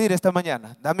puede pedir esta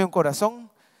mañana, dame un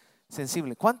corazón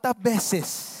sensible. ¿Cuántas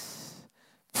veces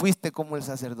fuiste como el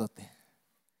sacerdote?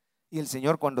 Y el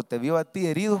Señor cuando te vio a ti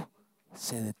herido,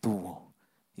 se detuvo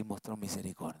y mostró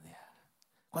misericordia.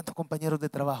 ¿Cuántos compañeros de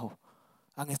trabajo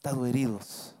han estado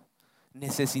heridos,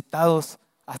 necesitados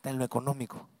hasta en lo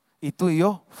económico? Y tú y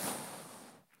yo,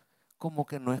 como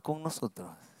que no es con nosotros.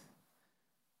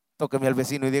 Tóqueme al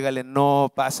vecino y dígale,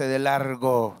 no pase de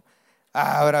largo.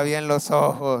 Abra bien los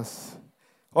ojos.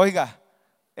 Oiga,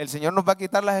 el Señor nos va a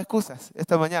quitar las excusas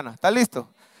esta mañana. ¿Está listo?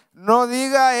 No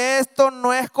diga esto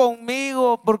no es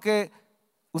conmigo porque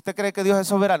usted cree que Dios es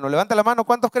soberano. Levanta la mano,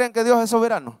 ¿cuántos creen que Dios es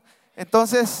soberano?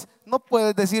 Entonces no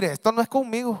puedes decir esto no es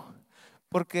conmigo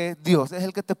porque Dios es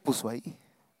el que te puso ahí.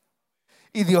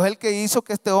 Y Dios es el que hizo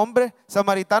que este hombre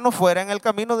samaritano fuera en el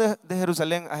camino de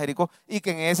Jerusalén a Jericó y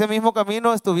que en ese mismo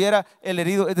camino estuviera el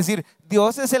herido. Es decir,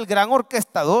 Dios es el gran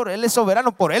orquestador, Él es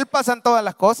soberano, por Él pasan todas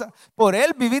las cosas, por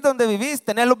Él vivís donde vivís,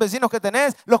 tenés los vecinos que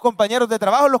tenés, los compañeros de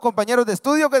trabajo, los compañeros de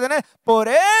estudio que tenés. Por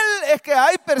Él es que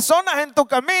hay personas en tu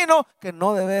camino que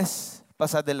no debes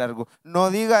pasar de largo. No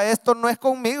diga esto no es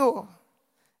conmigo.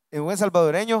 En buen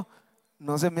salvadoreño,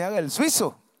 no se me haga el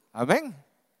suizo. Amén.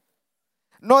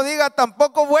 No diga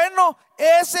tampoco, bueno,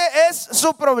 ese es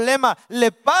su problema.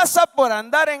 Le pasa por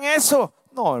andar en eso.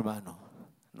 No, hermano,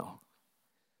 no.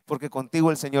 Porque contigo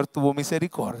el Señor tuvo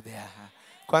misericordia.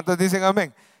 ¿Cuántos dicen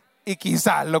amén? Y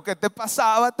quizás lo que te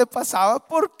pasaba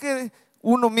porque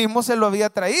uno mismo se lo había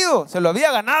traído, se lo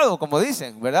había ganado, como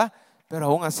dicen, ¿verdad? Pero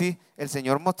aún así, el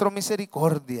Señor mostró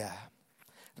misericordia.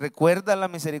 Recuerda la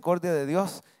misericordia de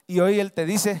Dios. Y hoy Él te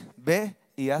dice, ve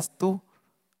y haz tú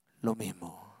lo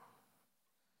mismo.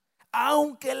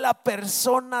 Aunque la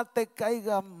persona te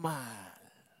caiga mal.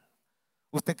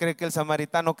 ¿Usted cree que el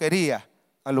samaritano quería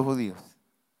a los judíos?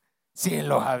 Sí,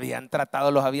 los habían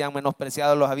tratado, los habían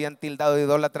menospreciado, los habían tildado de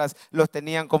idólatras, los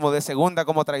tenían como de segunda,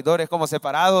 como traidores, como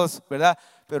separados, ¿verdad?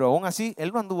 Pero aún así,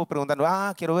 él no anduvo preguntando,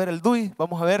 quiero ver el DUI,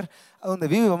 vamos a ver a dónde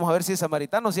vive, vamos a ver si es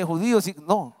samaritano, si es judío, si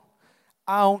no.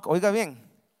 Aunque, oiga bien,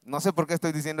 No sé por qué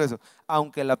estoy diciendo eso.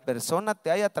 Aunque la persona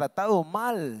te haya tratado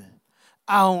mal,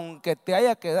 aunque te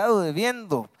haya quedado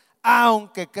debiendo,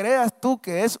 aunque creas tú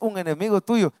que es un enemigo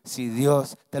tuyo, si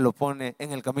Dios te lo pone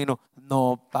en el camino,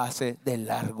 no pase de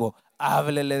largo.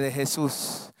 Háblele de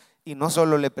Jesús y no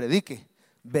solo le predique,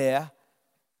 vea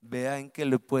en qué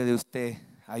le puede usted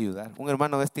ayudar. Un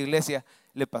hermano de esta iglesia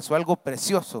le pasó algo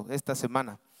precioso esta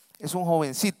semana. Es un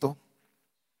jovencito.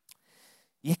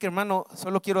 Y es que, hermano,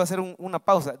 solo quiero hacer una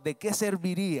pausa. ¿De qué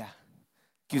serviría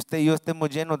que usted y yo estemos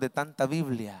llenos de tanta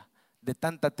Biblia, de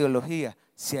tanta teología,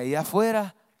 si allá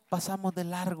afuera pasamos de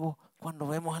largo cuando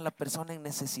vemos a la persona en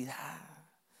necesidad?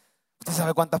 ¿Usted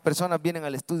sabe cuántas personas vienen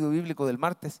al estudio bíblico del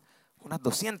martes? Unas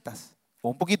 200 o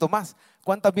un poquito más.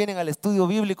 ¿Cuántas vienen al estudio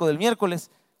bíblico del miércoles?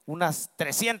 Unas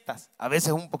 300, a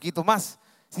veces un poquito más.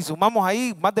 Si sumamos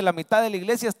ahí, más de la mitad de la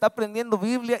iglesia está aprendiendo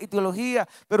Biblia y teología.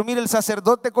 Pero mire, el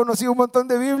sacerdote conocía un montón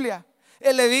de Biblia.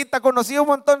 El levita conocía un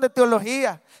montón de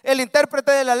teología. El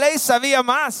intérprete de la ley sabía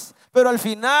más. Pero al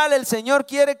final el Señor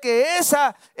quiere que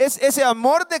ese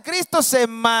amor de Cristo se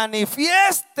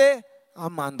manifieste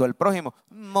amando al prójimo.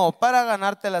 No para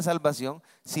ganarte la salvación,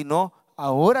 sino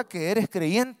ahora que eres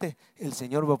creyente, el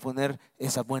Señor va a poner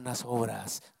esas buenas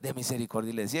obras de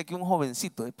misericordia. Y le decía que un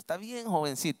jovencito, está bien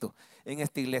jovencito en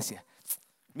esta iglesia.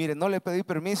 Mire, no le pedí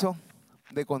permiso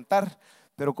de contar,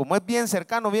 pero como es bien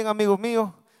cercano, bien amigo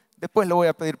mío, después le voy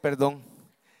a pedir perdón.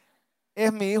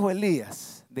 Es mi hijo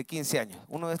Elías, de 15 años.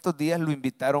 Uno de estos días lo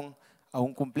invitaron a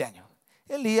un cumpleaños.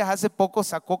 Elías hace poco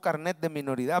sacó carnet de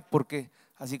minoridad porque,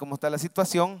 así como está la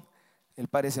situación, él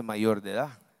parece mayor de edad.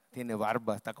 Tiene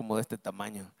barba, está como de este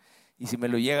tamaño. Y si me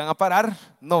lo llegan a parar,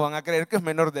 no van a creer que es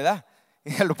menor de edad.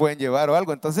 Y ya lo pueden llevar o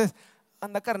algo. Entonces,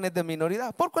 anda carnet de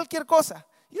minoridad por cualquier cosa.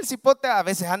 Y el cipote a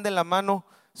veces anda en la mano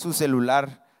su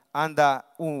celular,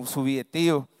 anda su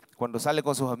billetillo. Cuando sale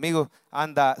con sus amigos,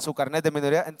 anda su carnet de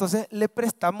minoridad. Entonces, le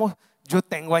prestamos. Yo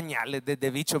tengo añales, desde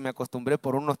bicho me acostumbré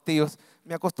por unos tíos.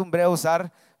 Me acostumbré a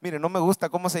usar, mire, no me gusta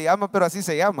cómo se llama, pero así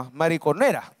se llama,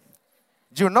 mariconera.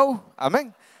 You know,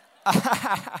 amén.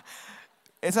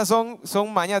 Esas son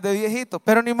mañas de viejitos,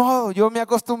 pero ni modo, yo me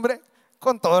acostumbré,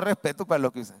 con todo respeto para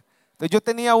lo que usan. Entonces yo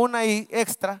tenía una ahí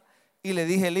extra y le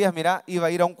dije a Elías, mira, iba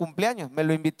a ir a un cumpleaños, me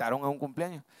lo invitaron a un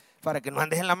cumpleaños, para que no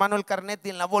andes en la mano el carnet y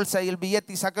en la bolsa y el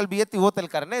billete y saca el billete y bota el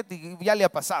carnet y ya le ha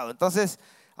pasado. Entonces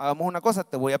hagamos una cosa,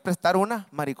 te voy a prestar una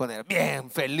mariconera.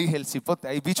 Bien feliz el cipote,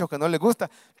 hay bichos que no les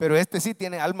gusta, pero este sí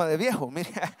tiene alma de viejo,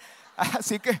 mira,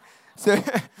 así que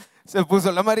se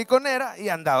puso la mariconera y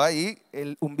andaba ahí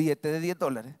un billete de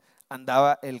 $10,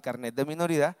 andaba el carnet de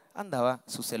minoridad, andaba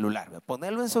su celular.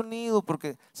 Ponerlo en sonido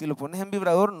porque si lo pones en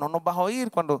vibrador no nos vas a oír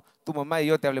cuando tu mamá y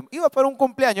yo te hablemos. Iba para un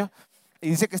cumpleaños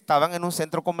y dice que estaban en un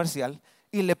centro comercial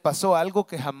y le pasó algo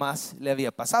que jamás le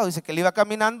había pasado. Dice que él iba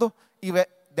caminando y ve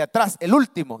de atrás, el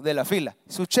último de la fila.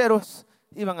 Sus cheros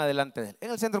iban adelante de él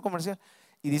en el centro comercial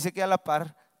y dice que a la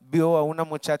par vio a una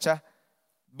muchacha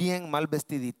bien mal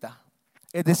vestidita.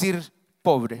 Es decir,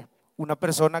 pobre, una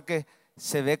persona que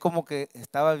se ve como que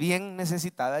estaba bien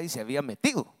necesitada y se había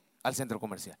metido al centro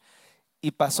comercial.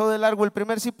 Y pasó de largo el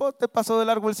primer cipote, pasó de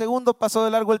largo el segundo, pasó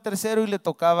de largo el tercero y le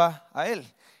tocaba a él.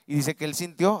 Y dice que él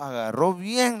sintió, agarró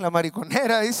bien la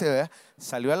mariconera, dice, ¿verdad?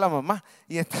 Salió a la mamá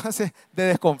y entonces de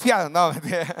desconfiado,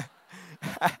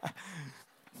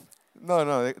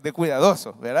 de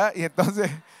cuidadoso, ¿verdad? Y entonces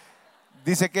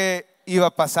dice que iba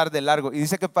a pasar de largo y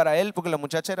dice que para él, porque la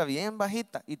muchacha era bien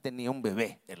bajita y tenía un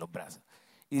bebé en los brazos,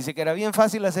 y dice que era bien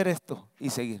fácil hacer esto y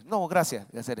seguir, no, gracias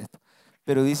de hacer esto,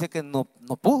 pero dice que no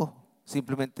pudo,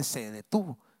 simplemente se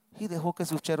detuvo y dejó que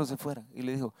sus cheros se fueran y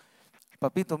le dijo,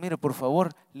 papito, mire, por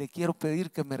favor, le quiero pedir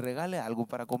que me regale algo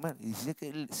para comer. Y dice que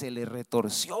él se le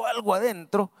retorció algo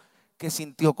adentro, que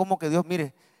sintió como que Dios,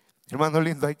 mire, hermano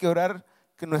lindo, hay que orar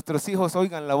que nuestros hijos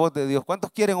oigan la voz de Dios. ¿Cuántos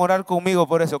quieren orar conmigo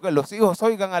por eso? Que los hijos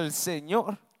oigan al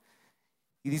Señor.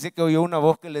 Y dice que oyó una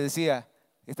voz que le decía,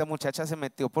 esta muchacha se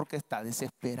metió porque está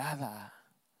desesperada,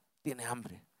 tiene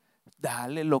hambre,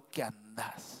 dale lo que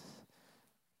andas.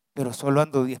 Pero solo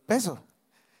ando 10 pesos.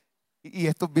 Y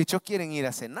estos bichos quieren ir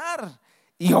a cenar.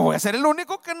 Y yo voy a ser el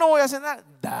único que no voy a cenar.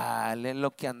 Dale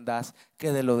lo que andas,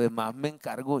 que de lo demás me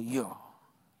encargo yo.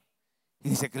 Y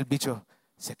dice que el bicho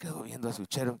se quedó viendo a su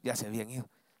chero, ya se habían ido.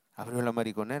 Abrió la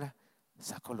mariconera,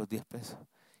 sacó los 10 pesos.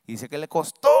 Y dice que le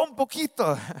costó un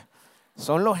poquito.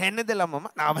 Son los genes de la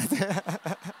mamá. No,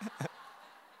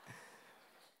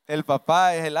 el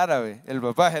papá es el árabe, el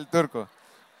papá es el turco.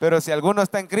 Pero si alguno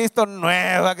está en Cristo,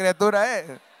 nueva criatura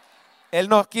es. Él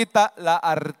nos quita la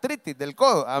artritis del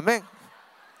codo, amén.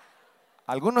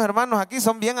 Algunos hermanos aquí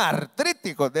son bien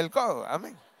artríticos del codo,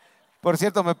 amén. Por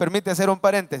cierto, me permite hacer un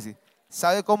paréntesis.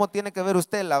 ¿Sabe cómo tiene que ver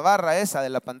usted la barra esa de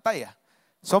la pantalla?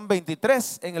 Son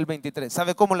 23 en el 23.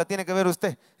 ¿Sabe cómo la tiene que ver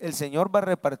usted? El Señor va a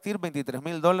repartir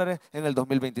 $23,000 en el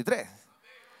 2023.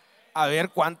 A ver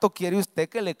cuánto quiere usted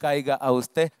que le caiga a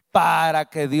usted para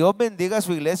que Dios bendiga a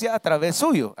su iglesia a través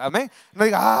suyo. Amén. No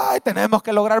diga, ay, tenemos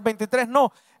que lograr 23.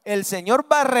 No, el Señor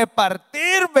va a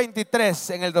repartir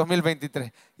 23 en el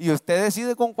 2023. Y usted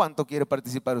decide con cuánto quiere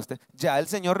participar usted. Ya el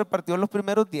Señor repartió los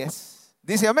primeros 10.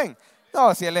 Dice amén.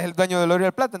 No, si Él es el dueño del oro y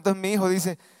el plata. Entonces mi hijo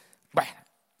dice, bueno,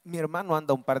 mi hermano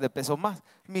anda un par de pesos más.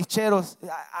 Mis cheros,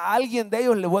 a alguien de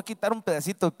ellos le voy a quitar un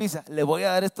pedacito de pizza. Le voy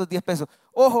a dar estos 10 pesos.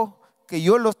 Ojo, que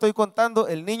yo lo estoy contando,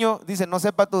 el niño dice, no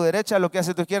sepa tu derecha lo que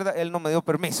hace tu izquierda, él no me dio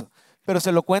permiso, pero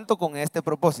se lo cuento con este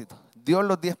propósito. Dio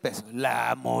los 10 pesos.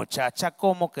 La muchacha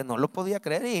como que no lo podía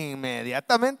creer y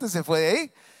inmediatamente se fue de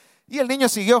ahí. Y el niño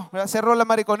siguió, ¿verdad? Cerró la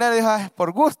mariconera y dijo, ay,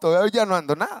 por gusto, ¿verdad? Ya no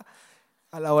ando nada.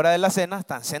 A la hora de la cena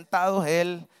están sentados,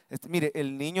 mire,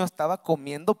 el niño estaba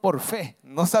comiendo por fe,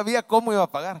 no sabía cómo iba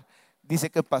a pagar. Dice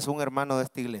que pasó un hermano de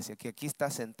esta iglesia, que aquí está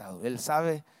sentado, él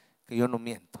sabe que yo no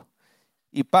miento.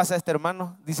 Y pasa este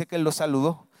hermano, dice que él lo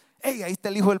saludó. Hey, ahí está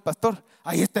el hijo del pastor.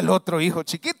 Ahí está el otro hijo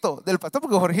chiquito del pastor,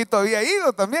 porque Jorgito había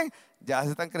ido también. Ya se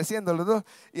están creciendo los dos.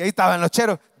 Y ahí estaban los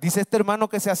cheros. Dice este hermano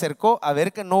que se acercó a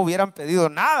ver que no hubieran pedido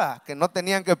nada, que no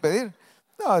tenían que pedir.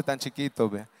 No, están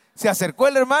chiquitos, vea. Se acercó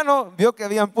el hermano, vio que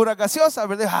habían pura gaseosa,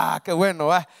 ¿verdad? Ah, qué bueno,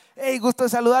 va. Hey, gusto de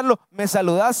saludarlo. ¿Me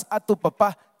saludas a tu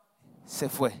papá? Se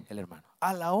fue el hermano.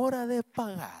 A la hora de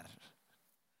pagar.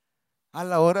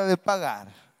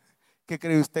 ¿Qué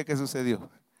cree usted que sucedió?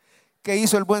 ¿Qué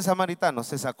hizo el buen samaritano?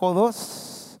 Se sacó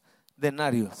 2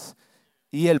 denarios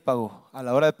y él pagó. A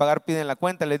la hora de pagar piden la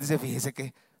cuenta, les dice, fíjese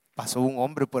que pasó un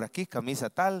hombre por aquí, camisa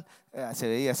tal, se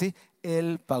veía así.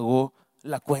 Él pagó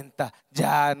la cuenta,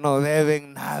 ya no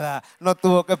deben nada, no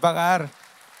tuvo que pagar.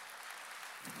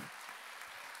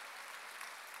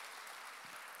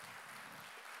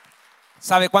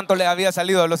 ¿Sabe cuánto le había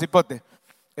salido a los hipotes?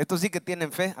 Estos sí que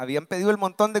tienen fe, habían pedido el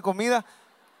montón de comida.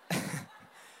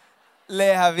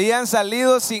 Les habían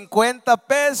salido 50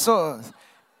 pesos.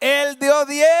 Él dio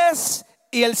 10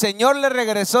 y el Señor le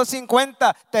regresó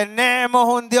 50. Tenemos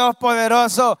un Dios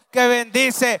poderoso que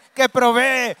bendice, que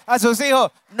provee a sus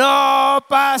hijos. No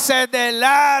pases de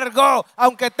largo,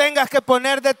 aunque tengas que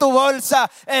poner de tu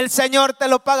bolsa, el Señor te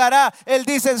lo pagará. Él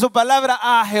dice en su palabra,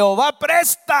 a Jehová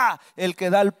presta el que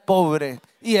da al pobre,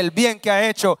 y el bien que ha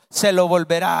hecho se lo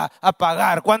volverá a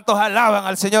pagar. ¿Cuántos alaban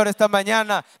al Señor esta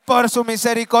mañana por su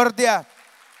misericordia?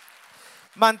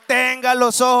 Mantenga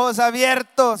los ojos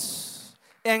abiertos.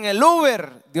 En el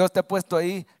Uber, Dios te ha puesto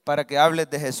ahí para que hables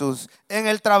de Jesús. En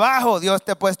el trabajo, Dios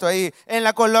te ha puesto ahí. En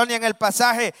la colonia, en el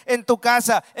pasaje, en tu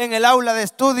casa, en el aula de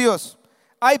estudios.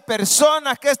 Hay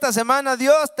personas que esta semana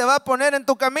Dios te va a poner en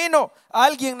tu camino.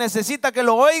 Alguien necesita que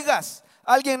lo oigas.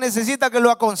 Alguien necesita que lo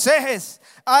aconsejes.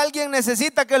 Alguien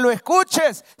necesita que lo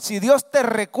escuches. Si Dios te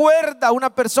recuerda a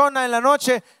una persona en la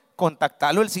noche,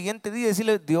 contactarlo el siguiente día y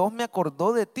decirle, Dios me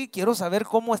acordó de ti, quiero saber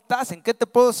cómo estás, en qué te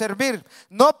puedo servir.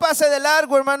 No pase de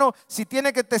largo, hermano, si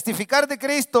tiene que testificar de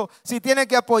Cristo, si tiene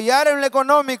que apoyar en lo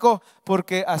económico,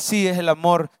 porque así es el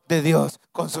amor de Dios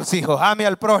con sus hijos. Ame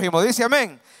al prójimo, dice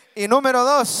amén. Y número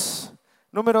dos,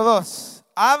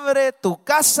 abre tu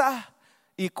casa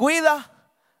y cuida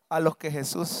a los que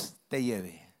Jesús te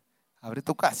lleve. Abre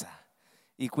tu casa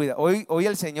y cuida. Hoy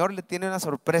el Señor le tiene una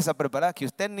sorpresa preparada que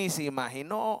usted ni se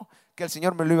imaginó que el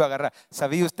Señor me lo iba a agarrar.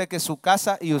 ¿Sabía usted que su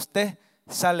casa y usted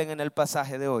salen en el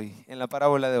pasaje de hoy, en la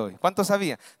parábola de hoy? ¿Cuántos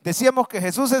sabían? Decíamos que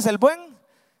Jesús es el buen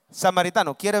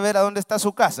samaritano. ¿Quiere ver a dónde está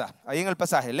su casa? Ahí en el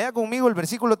pasaje. Lea conmigo el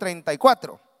versículo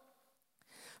 34.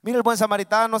 Mira, el buen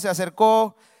samaritano se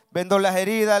acercó, vendó las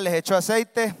heridas, les echó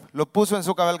aceite, lo puso en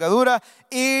su cabalgadura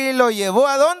y lo llevó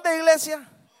 ¿a dónde, iglesia?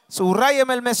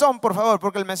 Subrayeme el mesón, por favor,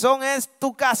 porque el mesón es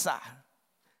tu casa.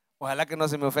 Ojalá que no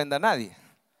se me ofenda a nadie.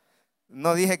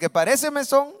 No dije que parece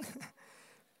mesón,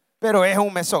 pero es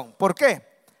un mesón. ¿Por qué?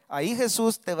 Ahí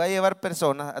Jesús te va a llevar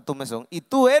personas a tu mesón y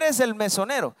tú eres el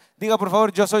mesonero. Diga por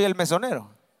favor, yo soy el mesonero.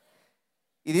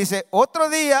 Y dice, otro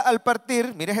día al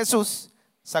partir, mire, Jesús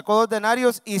sacó 2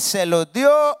 denarios y se los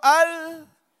dio al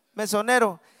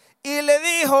mesonero. Y le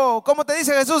dijo, ¿cómo te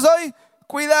dice Jesús hoy?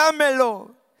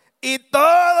 Cuídamelo. Y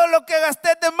todo lo que gasté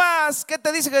de más, ¿qué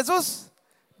te dice Jesús?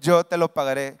 Yo te lo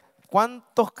pagaré.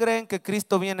 ¿Cuántos creen que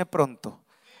Cristo viene pronto?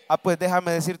 Pues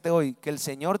déjame decirte hoy que el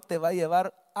Señor te va a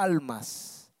llevar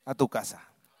almas a tu casa.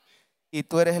 Y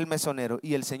tú eres el mesonero.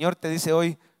 Y el Señor te dice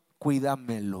hoy,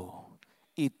 cuídamelo.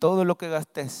 Y todo lo que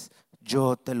gastes,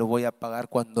 yo te lo voy a pagar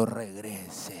cuando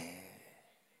regrese.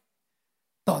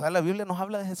 Toda la Biblia nos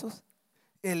habla de Jesús.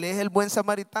 Él es el buen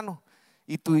samaritano.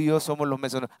 Y tú y yo somos los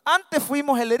mesoneros. Antes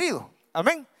fuimos el herido.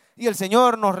 Amén. Y el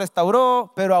Señor nos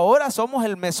restauró, pero ahora somos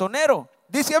el mesonero.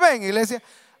 Dice amén, iglesia.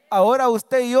 Ahora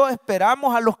usted y yo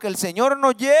esperamos a los que el Señor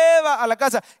nos lleva a la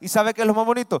casa. ¿Y sabe qué es lo más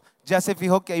bonito? Ya se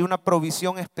fijó que hay una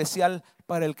provisión especial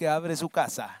para el que abre su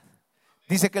casa.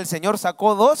 Dice que el Señor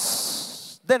sacó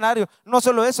 2 denarios. No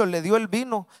solo eso, le dio el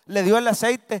vino, le dio el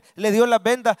aceite, le dio las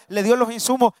vendas, le dio los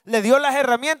insumos, le dio las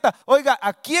herramientas. Oiga,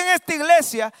 aquí en esta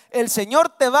iglesia el Señor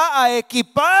te va a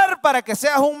equipar para que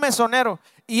seas un mesonero.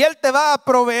 Y Él te va a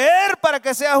proveer para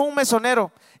que seas un mesonero.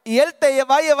 Y Él te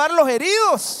va a llevar los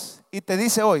heridos. Y te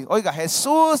dice hoy, oiga,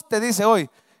 Jesús te dice hoy,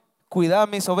 cuida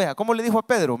mis ovejas. ¿Cómo le dijo a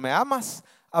Pedro? ¿Me amas?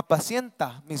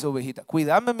 Apacienta mis ovejitas,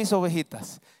 cuídame mis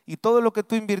ovejitas. Y todo lo que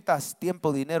tú inviertas,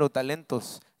 tiempo, dinero,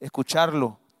 talentos,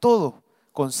 escucharlo, todo,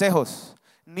 consejos,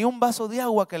 ni un vaso de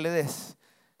agua que le des,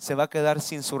 se va a quedar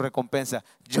sin su recompensa.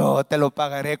 Yo te lo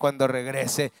pagaré cuando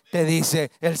regrese, te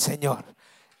dice el Señor.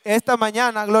 Esta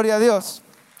mañana, gloria a Dios,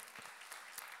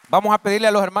 vamos a pedirle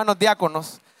a los hermanos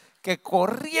diáconos que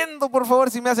corriendo, por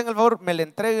favor, si me hacen el favor, me le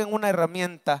entreguen una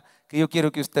herramienta que yo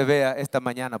quiero que usted vea esta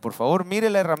mañana. Por favor, mire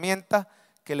la herramienta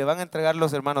que le van a entregar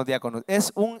los hermanos diáconos.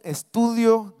 Es un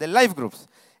estudio de life groups.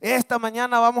 Esta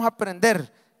mañana vamos a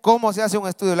aprender cómo se hace un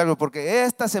estudio de life groups, porque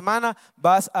esta semana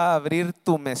vas a abrir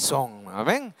tu mesón.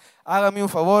 Amén. Hágame un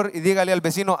favor y dígale al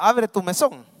vecino, abre tu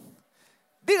mesón.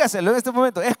 Dígaselo en este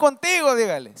momento. Es contigo,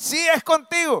 dígale. Sí, es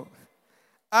contigo.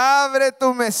 Abre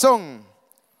tu mesón.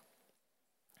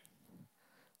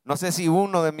 No sé si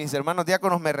uno de mis hermanos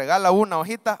diáconos me regala una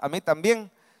hojita, a mí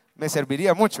también me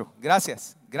serviría mucho.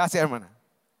 Gracias, gracias hermana.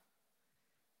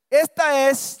 Esta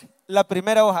es la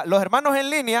primera hoja. Los hermanos en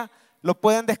línea lo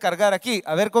pueden descargar aquí.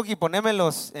 A ver, Coqui, poneme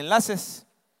los enlaces.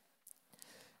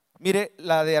 Mire,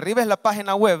 la de arriba es la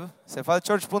página web,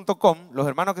 cephadchurch.com. Los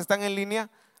hermanos que están en línea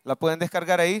la pueden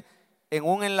descargar ahí en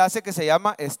un enlace que se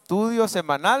llama Estudio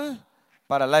Semanal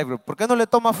para Life Group. ¿Por qué no le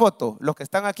toma foto? Los que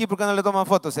están aquí, ¿por qué no le toman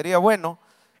foto? Sería bueno,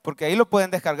 porque ahí lo pueden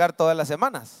descargar todas las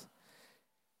semanas.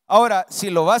 Ahora, si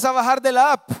lo vas a bajar de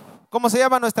la app, ¿cómo se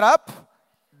llama nuestra app?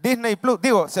 Disney Plus,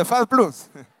 digo, Cephad Plus.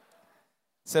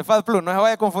 Cephad Plus, no se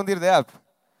vaya a confundir de app.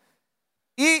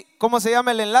 ¿Y cómo se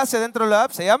llama el enlace dentro de la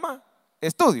app? Se llama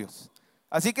Estudios.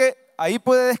 Así que ahí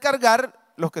puede descargar.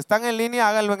 Los que están en línea,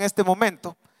 háganlo en este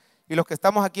momento. Y los que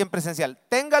estamos aquí en presencial,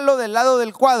 téngalo del lado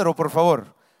del cuadro, por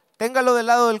favor. Téngalo del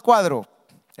lado del cuadro.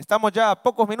 Estamos ya a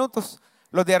pocos minutos.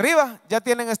 Los de arriba ya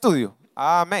tienen estudio.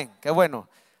 Amén, qué bueno.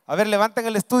 A ver, levanten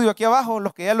el estudio aquí abajo,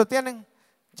 los que ya lo tienen.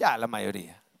 Ya la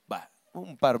mayoría. Va,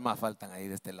 un par más faltan ahí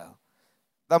de este lado.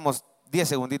 Damos 10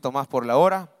 segunditos más por la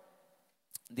hora.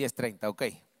 10:30, ok.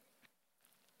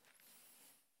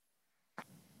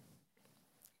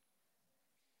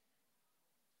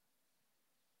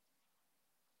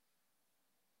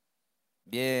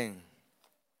 Bien.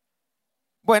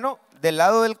 Bueno, del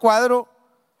lado del cuadro,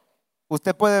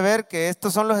 usted puede ver que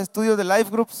estos son los estudios de Life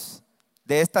Groups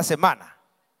de esta semana.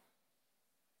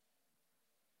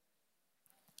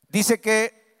 Dice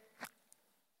que,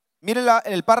 mire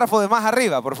el párrafo de más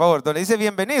arriba, por favor, donde dice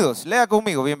bienvenidos. Lea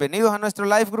conmigo, bienvenidos a nuestro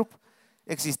Life Group.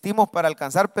 Existimos para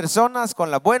alcanzar personas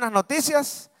con las buenas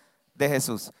noticias de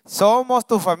Jesús. Somos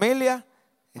tu familia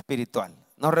espiritual.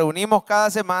 Nos reunimos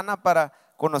cada semana para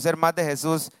conocer más de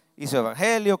Jesús y su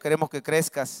evangelio. Queremos que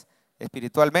crezcas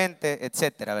espiritualmente,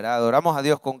 etcétera, ¿verdad? Adoramos a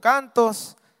Dios con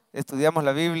cantos, estudiamos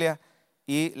la Biblia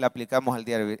y la aplicamos al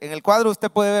diario. En el cuadro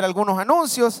usted puede ver algunos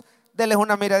anuncios. Denles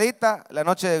una miradita. La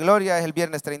noche de gloria es el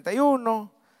viernes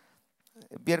 31.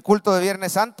 El culto de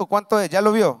Viernes Santo, ¿cuánto es? ¿Ya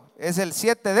lo vio? Es el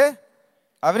 7 de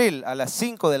abril a las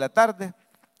 5 de la tarde.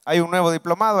 Hay un nuevo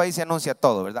diplomado, ahí se anuncia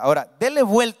todo, ¿verdad? Ahora, dele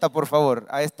vuelta por favor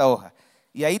a esta hoja.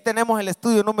 Y ahí tenemos el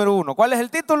estudio número 1. ¿Cuál es el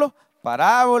título?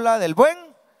 Parábola del Buen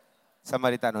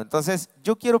Samaritano. Entonces,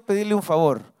 yo quiero pedirle un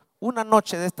favor. Una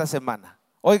noche de esta semana.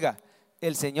 Oiga,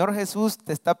 el Señor Jesús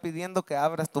te está pidiendo que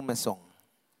abras tu mesón.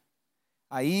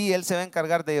 Ahí Él se va a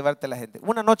encargar de llevarte a la gente.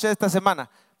 Una noche de esta semana,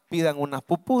 pidan unas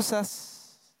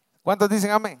pupusas. ¿Cuántos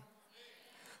dicen amén?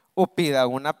 O pidan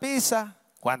una pizza.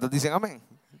 ¿Cuántos dicen amén?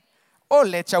 O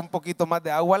le echa un poquito más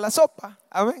de agua a la sopa.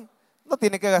 Amén. No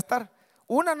tiene que gastar.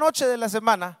 Una noche de la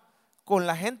semana, con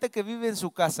la gente que vive en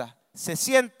su casa, se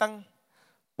sientan,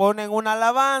 ponen una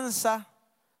alabanza,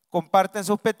 comparten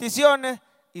sus peticiones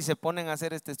y se ponen a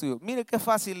hacer este estudio. Mire qué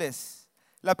fácil es.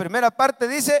 La primera parte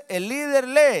dice, el líder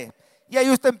lee. Y ahí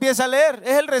usted empieza a leer.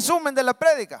 Es el resumen de la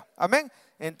prédica. Amén.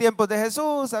 En tiempos de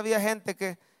Jesús había gente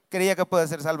que creía que puede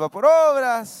ser salva por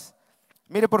obras.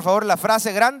 Mire por favor la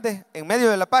frase grande en medio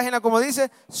de la página, como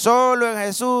dice, solo en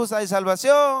Jesús hay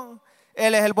salvación.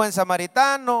 Él es el buen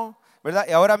samaritano, ¿verdad?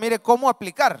 Y ahora mire cómo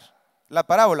aplicar la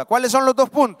parábola. ¿Cuáles son los 2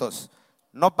 puntos?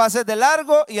 No pases de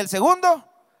largo. ¿Y el segundo?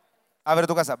 Abre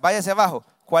tu casa. Váyase abajo.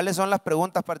 ¿Cuáles son las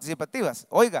preguntas participativas?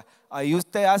 Oiga, ahí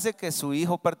usted hace que su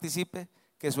hijo participe,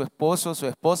 que su esposo, su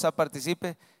esposa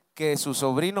participe, que su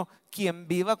sobrino, quien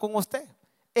viva con usted.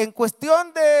 En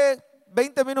cuestión de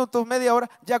 20 minutos, media hora,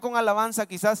 ya con alabanza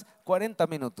quizás 40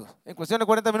 minutos. En cuestión de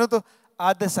 40 minutos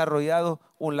has desarrollado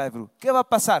un life group. ¿Qué va a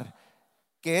pasar?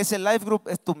 Que ese life group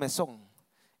es tu mesón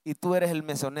y tú eres el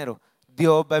mesonero.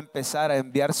 Dios va a empezar a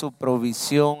enviar su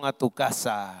provisión a tu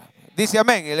casa. Dice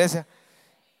amén, iglesia.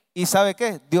 ¿Y sabe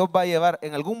qué? Dios va a llevar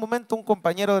en algún momento un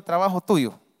compañero de trabajo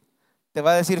tuyo. Te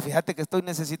va a decir, fíjate que estoy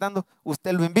necesitando.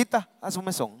 Usted lo invita a su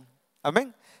mesón.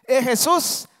 Amén. Es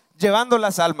Jesús llevando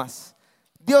las almas.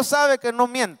 Dios sabe que no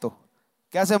miento,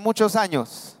 que hace muchos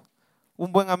años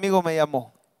un buen amigo me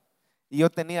llamó y yo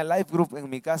tenía life group en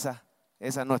mi casa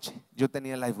esa noche. Yo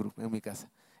tenía life group en mi casa.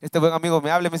 Este buen amigo me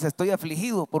habla y me dice, estoy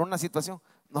afligido por una situación.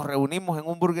 Nos reunimos en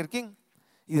un Burger King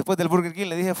y después del Burger King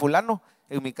le dije, fulano,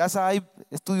 en mi casa hay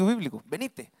estudio bíblico,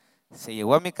 venite. Se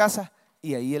llegó a mi casa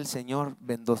y ahí el Señor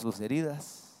vendó sus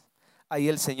heridas. Ahí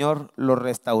el Señor lo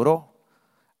restauró.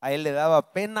 A él le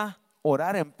daba pena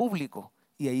orar en público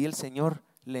y ahí el Señor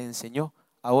le enseñó.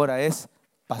 Ahora es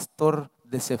pastor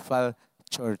de Cephal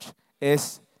Church.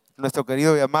 Es nuestro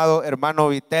querido y amado hermano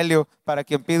Vitelio, para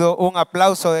quien pido un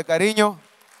aplauso de cariño.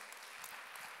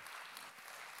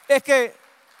 Es que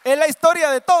es la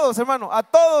historia de todos, hermano. A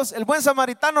todos el buen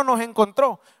samaritano nos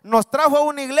encontró, nos trajo a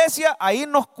una iglesia, ahí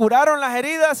nos curaron las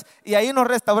heridas y ahí nos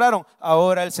restauraron.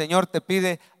 Ahora el Señor te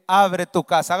pide, abre tu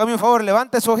casa. Hágame un favor,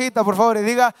 levante su hojita por favor y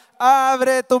diga,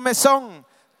 abre tu mesón.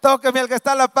 Tóqueme al que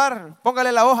está a la par,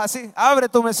 póngale la hoja así, abre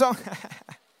tu mesón.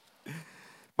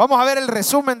 Vamos a ver el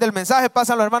resumen del mensaje.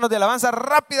 Pasan los hermanos de alabanza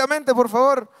rápidamente, por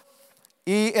favor.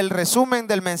 Y el resumen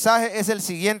del mensaje es el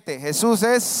siguiente: Jesús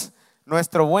es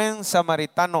nuestro buen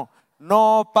samaritano.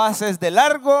 No pases de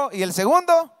largo. Y el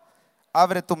segundo,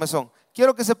 abre tu mesón.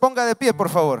 Quiero que se ponga de pie, por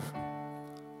favor.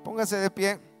 Póngase de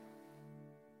pie.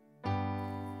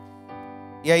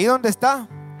 Y ahí donde está,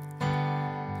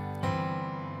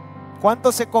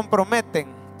 ¿cuántos se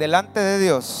comprometen delante de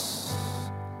Dios?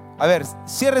 A ver,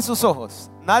 cierre sus ojos.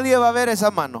 Nadie va a ver esa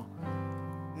mano.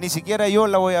 Ni siquiera yo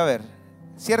la voy a ver.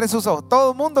 Cierre sus ojos.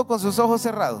 Todo el mundo con sus ojos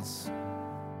cerrados.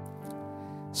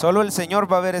 Solo el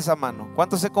Señor va a ver esa mano.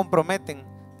 ¿Cuántos se comprometen,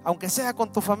 aunque sea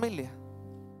con tu familia,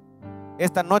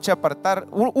 esta noche apartar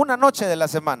una noche de la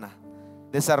semana,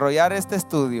 desarrollar este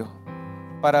estudio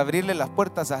para abrirle las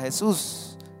puertas a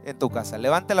Jesús en tu casa?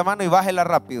 Levante la mano y bájela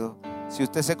rápido. Si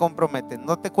usted se compromete,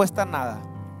 no te cuesta nada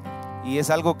y es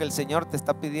algo que el Señor te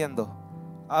está pidiendo.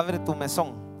 Abre tu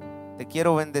mesón. Te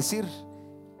quiero bendecir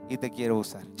y te quiero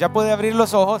usar. Ya puede abrir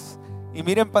los ojos y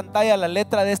mire en pantalla la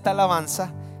letra de esta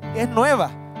alabanza. Es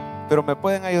nueva, pero me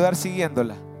pueden ayudar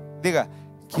siguiéndola. Diga,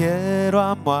 quiero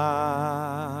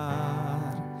amar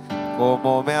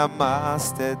como me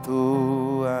amaste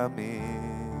tú a mí,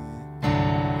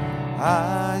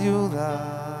 ayudar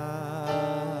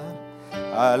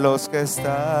a los que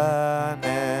están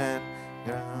en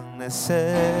gran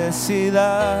necesidad.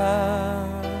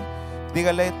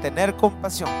 Dígale, tener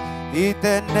compasión. Y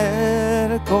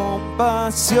tener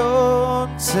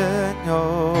compasión,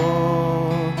 Señor,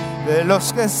 de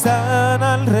los que están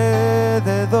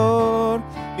alrededor.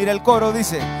 Mira el coro,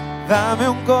 dice, dame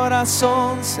un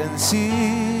corazón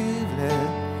sensible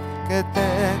que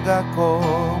tenga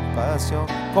compasión,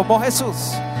 como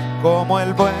Jesús, como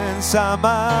el buen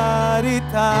samaritano.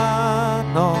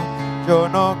 Yo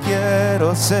no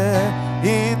quiero ser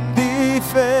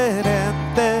indiferente.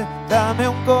 Dame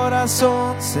un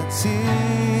corazón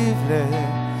sensible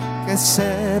que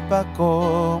sepa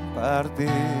compartir,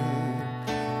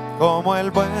 como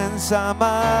el buen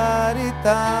samaritano.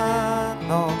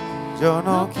 Yo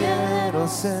no quiero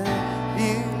ser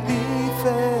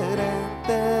indiferente,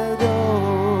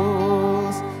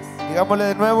 Dios. Digámosle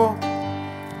de nuevo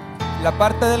la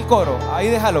parte del coro. Ahí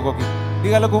déjalo, Coqui.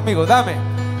 Dígalo conmigo. Dame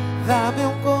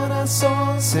un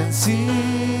corazón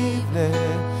sensible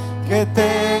que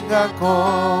tenga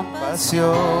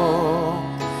compasión,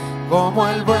 como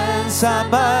el buen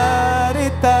samaritano.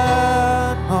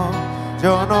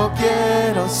 Yo no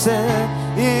quiero ser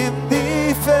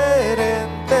indiferente.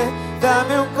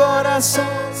 Dame un corazón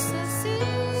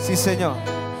sensible, sí, Señor,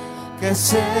 que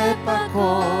sepa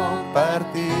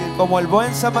compartir, como el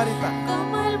buen samaritano.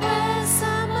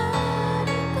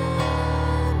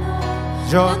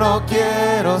 Yo no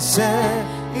quiero ser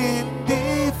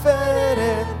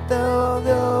indiferente, oh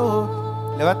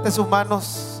Dios. Levante sus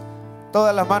manos,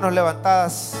 todas las manos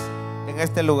levantadas en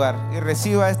este lugar, y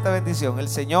reciba esta bendición. El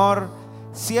Señor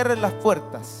cierre las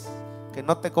puertas que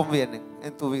no te convienen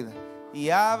en tu vida y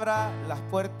abra las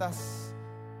puertas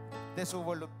de su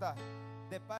voluntad.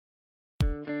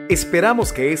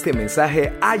 Esperamos que este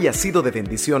mensaje haya sido de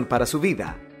bendición para su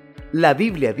vida. La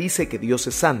Biblia dice que Dios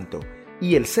es santo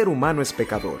y el ser humano es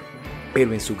pecador,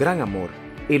 pero en su gran amor,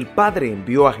 el Padre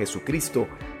envió a Jesucristo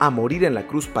a morir en la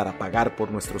cruz para pagar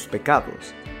por nuestros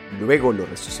pecados. Luego lo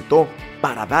resucitó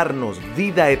para darnos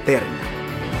vida eterna.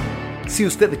 Si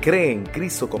usted cree en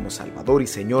Cristo como Salvador y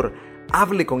Señor,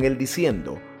 hable con Él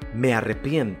diciendo: me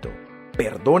arrepiento,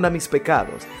 perdona mis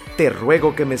pecados, te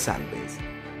ruego que me salves.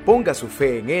 Ponga su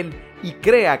fe en Él y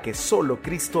crea que solo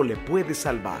Cristo le puede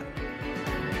salvar.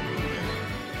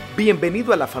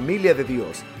 Bienvenido a la familia de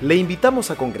Dios. Le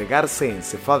invitamos a congregarse en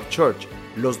Cephal Church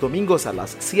los domingos a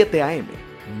las 7 a.m.,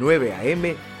 9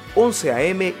 a.m., 11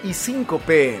 a.m. y 5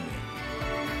 p.m.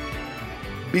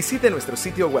 Visite nuestro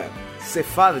sitio web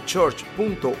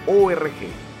cephadchurch.org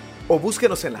o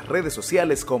búsquenos en las redes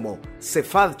sociales como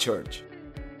Cephal Church.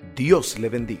 Dios le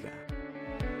bendiga.